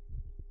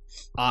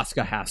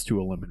 Asuka has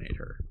to eliminate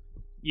her.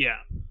 Yeah,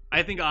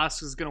 I think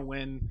Asuka's gonna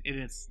win, and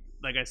it's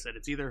like I said,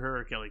 it's either her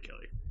or Kelly.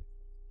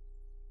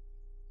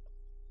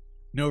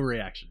 No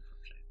reaction from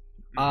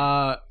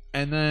Shane.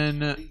 And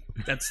then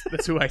that's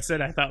who I said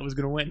I thought was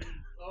going to win.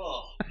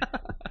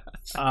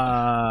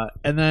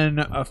 And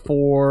then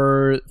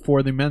for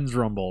the men's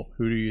rumble,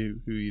 who do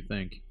you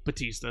think?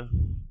 Batista.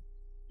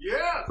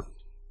 Yeah.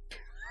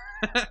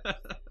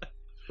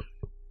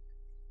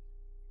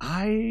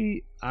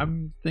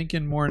 I'm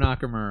thinking more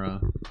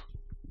Nakamura.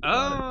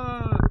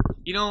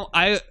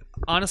 I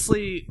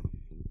honestly,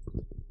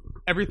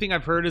 everything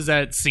I've heard is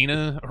that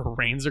Cena or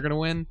Reigns are going to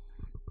win.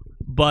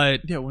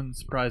 But yeah, it wouldn't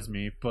surprise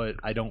me, but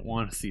I don't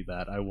want to see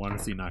that. I want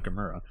to see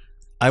Nakamura.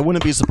 I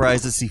wouldn't be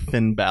surprised to see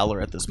Finn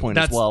Balor at this point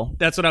as well.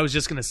 That's what I was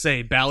just going to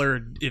say.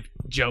 Balor, if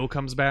Joe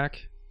comes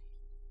back.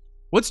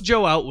 What's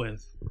Joe out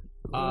with?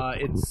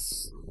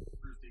 It's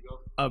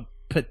a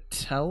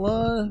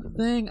patella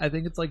thing. I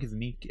think it's like his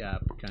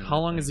kneecap. How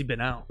long has he been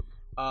out?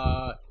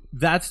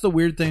 That's the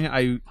weird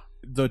thing.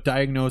 The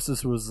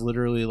diagnosis was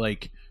literally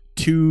like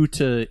 2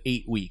 to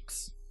 8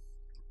 weeks.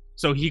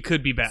 So he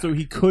could be back.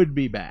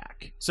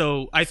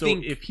 So I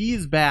think if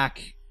he's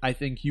back, I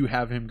think you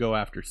have him go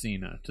after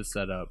Cena to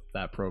set up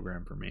that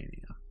program for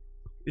Mania.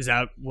 Is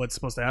that what's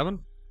supposed to happen?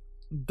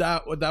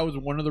 That was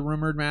one of the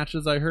rumored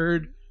matches I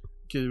heard.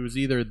 It was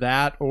either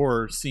that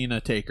or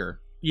Cena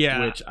Taker.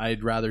 Yeah, which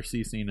I'd rather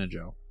see Cena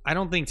Joe. I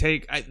don't think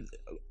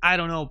I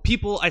don't know.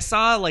 People I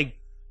saw like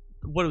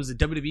what was it?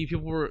 WWE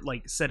people were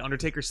like said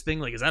Undertaker's thing.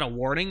 Like, is that a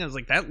warning? I was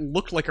like, that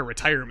looked like a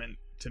retirement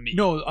to me.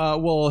 No,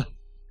 well.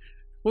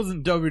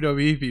 Wasn't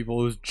WWE people,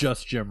 it was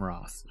just Jim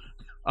Ross.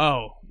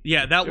 Oh,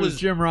 yeah, that was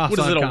Jim Ross. What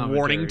is it, a commentary.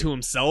 warning to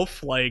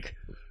himself? Like,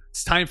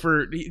 it's time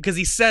for... Because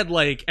he said,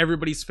 like,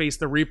 everybody's faced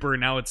the Reaper,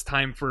 and now it's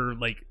time for,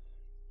 like,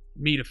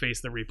 me to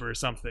face the Reaper or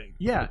something.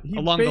 Yeah.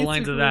 Along the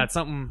lines of that,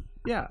 something...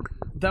 Yeah,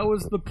 that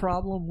was the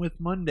problem with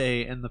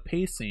Monday and the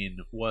pacing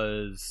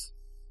was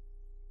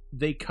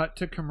they cut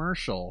to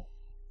commercial,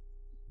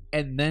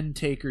 and then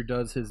Taker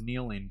does his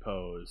kneeling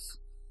pose.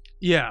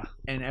 Yeah.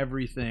 And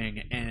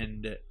everything,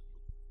 and...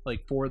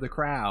 like for the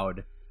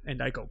crowd and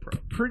Ico Pro,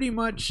 pretty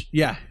much,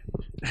 yeah.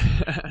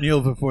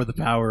 Kneel before the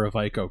power of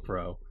Ico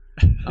Pro,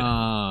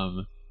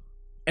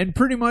 and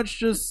pretty much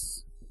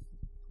just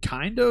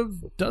kind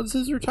of does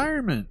his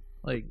retirement,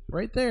 like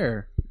right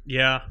there.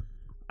 Yeah,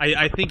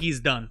 I think he's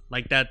done.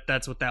 Like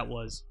that's what that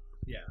was.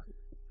 Yeah,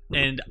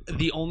 and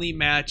the only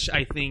match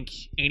I think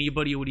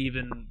anybody would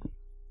even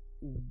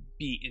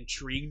be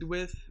intrigued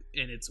with,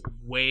 and it's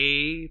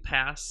way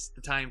past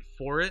the time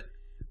for it,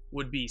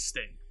 would be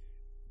Sting.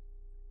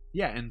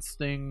 Yeah, and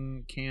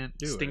Sting can't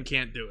do it. Sting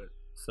can't do it.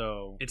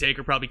 So And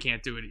Taker probably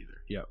can't do it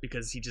either. Yep.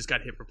 Because he just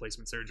got hip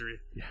replacement surgery.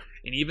 Yeah.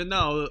 And even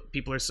though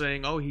people are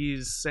saying,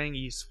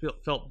 he's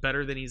felt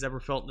better than he's ever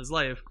felt in his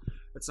life,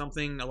 that's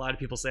something a lot of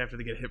people say after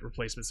they get hip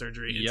replacement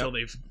surgery until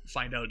they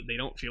find out they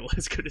don't feel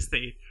as good as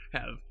they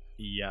have.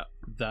 Yeah,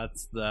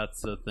 that's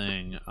the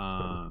thing.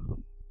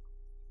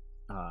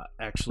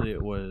 Actually,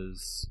 it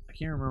was, I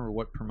can't remember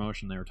what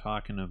promotion they were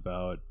talking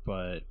about,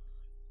 but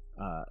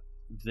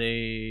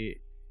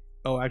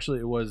actually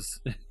it was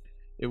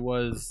it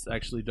was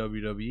actually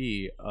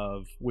WWE.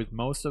 With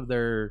most of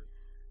their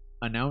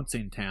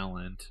announcing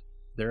talent,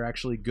 they're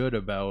actually good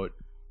about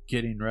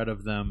getting rid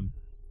of them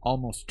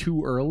almost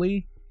too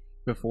early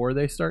before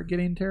they start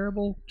getting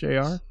terrible.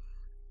 JR,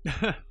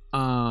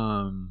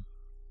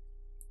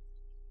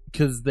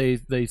 because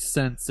they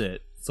sense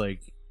it. It's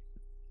like,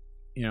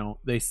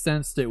 they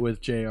sensed it with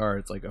JR.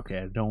 It's like, okay,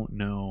 I don't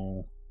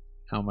know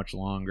how much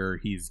longer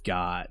he's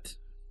got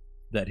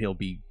that he'll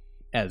be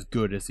as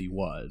good as he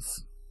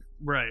was.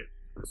 Right.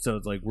 So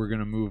it's like, we're going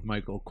to move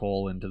Michael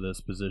Cole into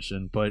this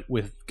position. But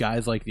with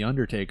guys like The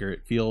Undertaker,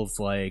 it feels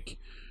like,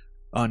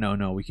 oh,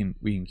 no, we can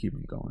keep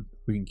him going.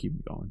 We can keep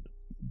him going.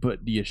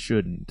 But you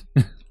shouldn't.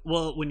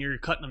 Well, when you're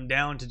cutting them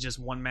down to just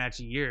one match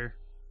a year,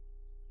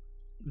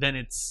 then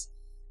it's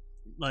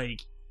like,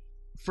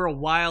 for a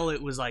while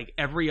it was like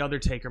every other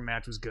Taker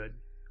match was good.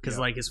 Because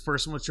like his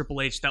first one was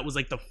Triple H, that was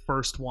like the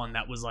first one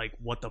that was like,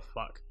 what the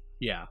fuck?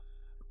 Yeah.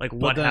 Like,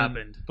 what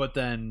happened? But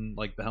then,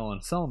 like, the Hell in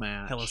a Cell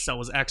match. Hell in a Cell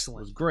was excellent.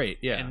 Was great,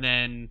 yeah. And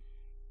then,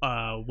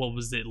 what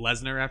was it,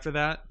 Lesnar after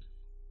that?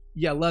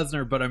 Yeah,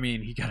 Lesnar, but I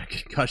mean, he got a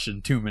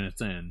concussion 2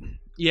 minutes in.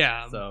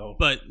 Yeah, so.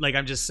 But, like,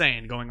 I'm just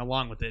saying, going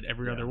along with it,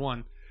 every other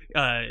one.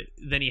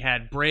 Then he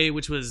had Bray,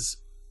 which was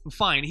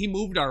fine. He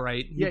moved all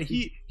right. Yeah,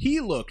 he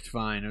looked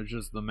fine. It was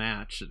just the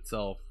match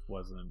itself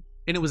wasn't.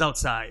 And it was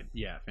outside.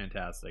 Yeah,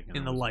 fantastic.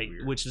 In the light,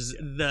 weird. which is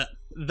the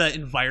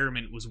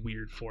environment was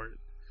weird for it.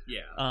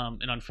 Yeah.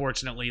 And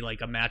unfortunately,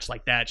 like, a match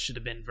like that should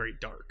have been very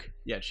dark.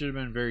 Yeah, it should have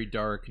been very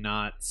dark,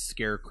 not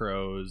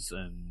scarecrows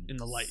and in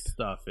the light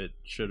stuff. It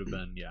should have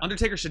been, yeah.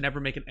 Undertaker should never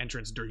make an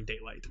entrance during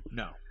daylight.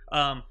 No.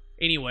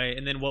 Anyway,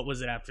 and then what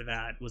was it after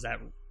that? Was that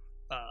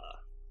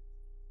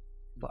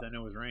then it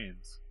was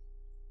Reigns.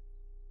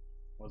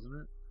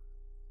 Wasn't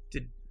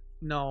it?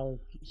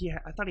 No,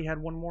 I thought he had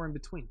one more in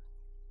between.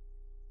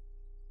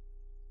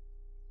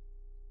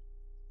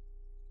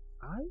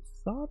 I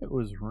thought it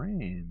was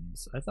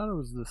Reigns. I thought it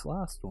was this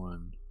last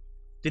one.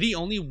 Did he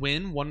only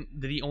win one?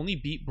 Did he only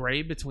beat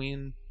Bray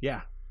between?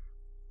 Yeah.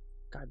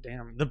 God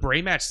damn. The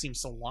Bray match seems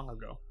so long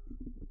ago.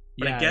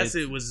 But yeah, I guess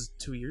it was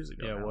 2 years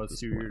ago. Yeah, it was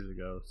 2 years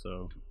ago.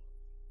 So.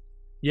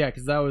 Yeah,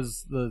 because that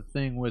was the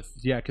thing with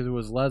because it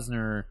was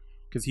Lesnar,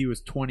 because he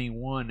was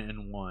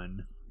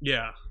 21-1.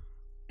 Yeah.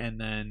 And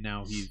then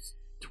now he's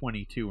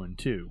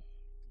 22-2.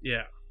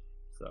 Yeah.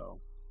 So.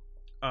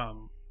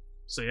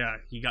 So yeah,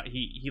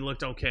 he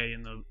looked okay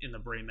in the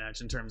Bray match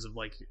in terms of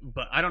like,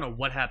 but I don't know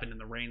what happened in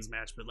the Reigns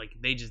match, but like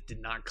they just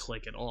did not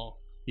click at all.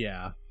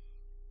 Yeah.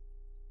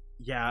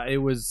 Yeah, it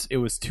was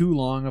too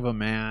long of a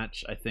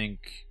match. I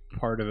think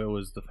part of it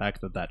was the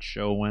fact that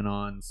show went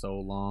on so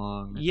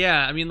long.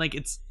 Yeah, I mean, like,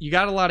 you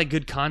got a lot of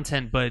good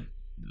content, but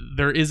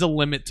there is a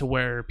limit to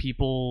where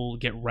people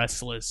get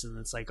restless, and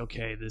it's like,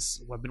 okay,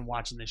 I've been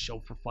watching this show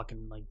for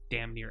fucking like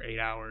damn near 8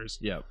 hours.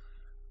 Yep.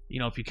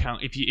 If you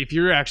count, if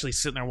you're actually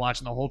sitting there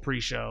watching the whole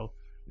pre-show,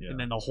 and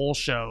then the whole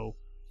show,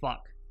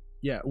 fuck.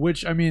 Yeah,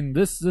 which, I mean,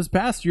 this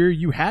past year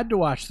you had to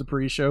watch the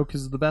pre-show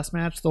because the best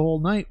match the whole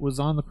night was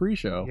on the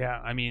pre-show.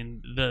 Yeah, I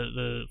mean,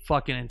 the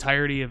fucking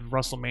entirety of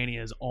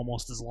WrestleMania is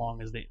almost as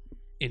long as the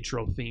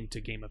intro theme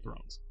to Game of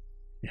Thrones.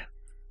 Yeah.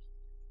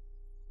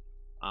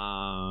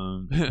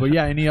 But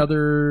yeah,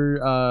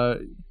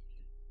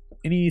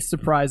 any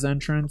surprise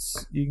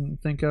entrance you can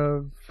think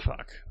of?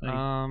 Fuck.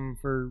 Like,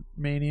 for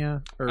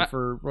Mania or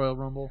for Royal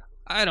Rumble?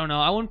 I don't know.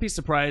 I wouldn't be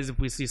surprised if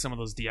we see some of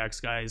those DX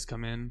guys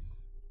come in.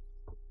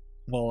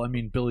 Well, I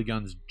mean, Billy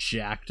Gunn's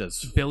jacked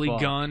as Billy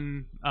fuck.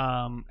 Gunn,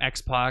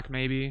 X-Pac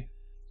maybe,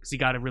 because he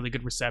got a really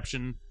good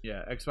reception.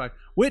 Yeah, X-Pac.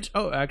 Which,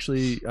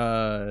 actually,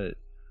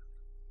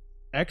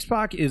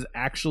 X-Pac is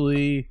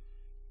actually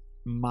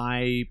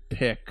my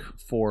pick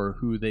for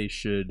who they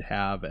should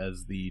have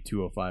as the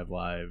 205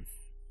 Live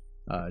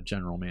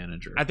general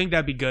manager. I think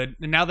that'd be good.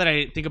 And now that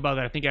I think about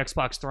it, I think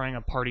X-Pac's throwing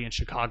a party in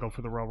Chicago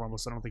for the Royal Rumble,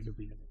 so I don't think he'll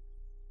be in it.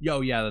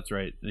 Yo, yeah, that's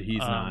right. He's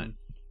not.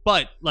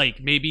 But,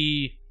 like,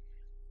 maybe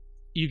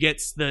you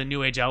get the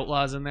New Age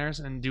Outlaws in there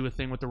and do a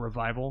thing with the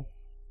Revival.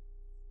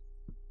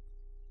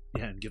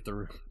 Yeah, and get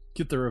the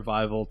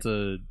Revival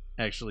to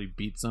actually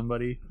beat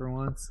somebody for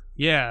once.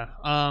 Yeah.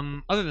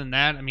 Other than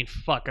that, I mean,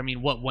 fuck. I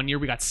mean, what, 1 year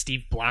we got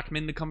Steve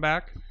Blackman to come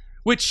back,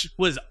 which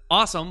was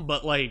awesome,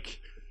 but,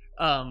 like,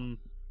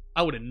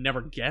 I would have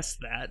never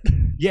guessed that.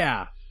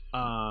 Yeah.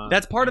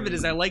 That's part of it,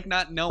 is I like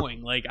not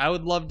knowing. Like, I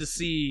would love to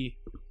see,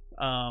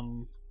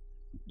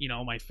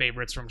 my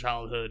favorites from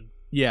childhood.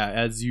 Yeah,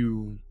 as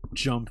you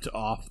jumped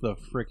off the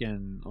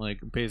frickin', like,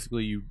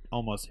 basically you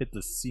almost hit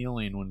the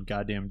ceiling when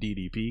goddamn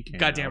DDP came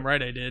Goddamn out.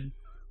 right I did.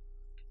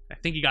 I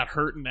think he got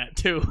hurt in that,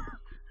 too.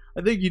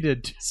 I think you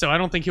did too. So I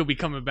don't think he'll be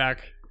coming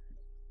back.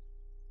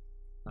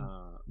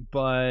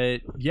 But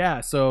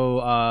yeah,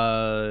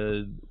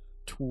 so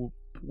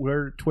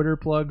Twitter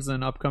plugs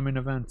and upcoming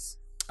events.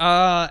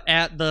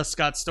 At the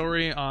Scott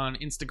Story on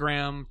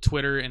Instagram,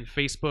 Twitter, and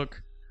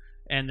Facebook,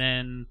 and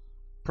then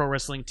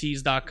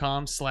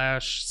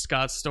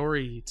ProWrestlingTees.com/Scott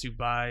Story to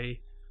buy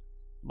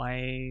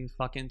my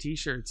fucking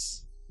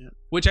t-shirts. Yeah.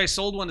 Which I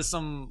sold one to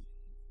some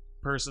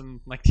person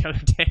like the other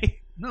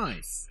day.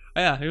 Nice.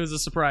 Yeah, it was a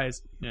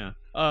surprise. Yeah.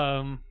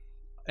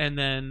 And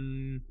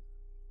then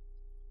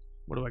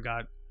what do I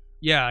got?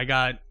 Yeah, I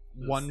got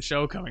one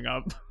show coming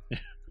up.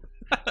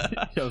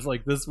 It was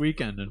like this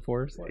weekend in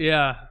Forest Lake.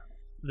 Yeah,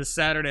 this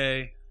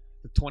Saturday,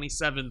 the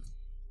 27th,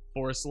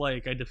 Forest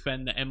Lake. I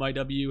defend the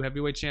MIW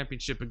Heavyweight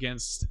Championship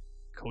against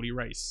Cody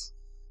Rice.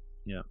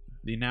 Yeah.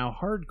 The now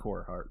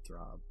hardcore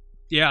heartthrob.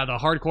 Yeah, the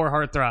hardcore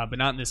heartthrob, but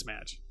not in this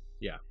match.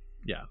 Yeah.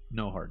 Yeah.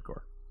 No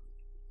hardcore.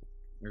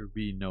 There would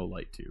be no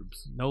light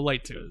tubes. No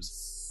light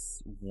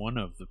tubes. One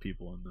of the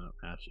people in that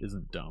match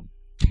isn't dumb.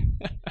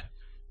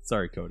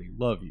 Sorry, Cody.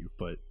 Love you,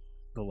 but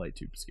the light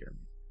tubes scare me.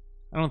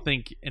 I don't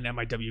think an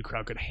MIW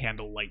crowd could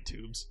handle light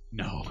tubes.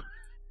 No.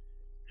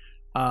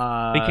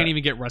 They can't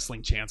even get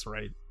wrestling chants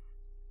right.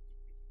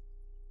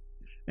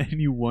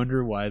 And you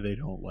wonder why they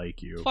don't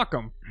like you. Fuck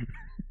them.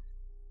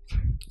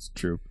 It's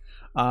true.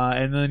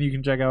 And then you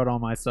can check out all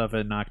my stuff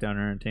at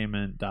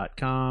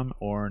knockdownentertainment.com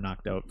or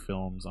Knocked Out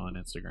Films on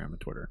Instagram and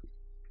Twitter.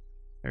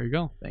 There you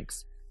go.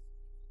 Thanks.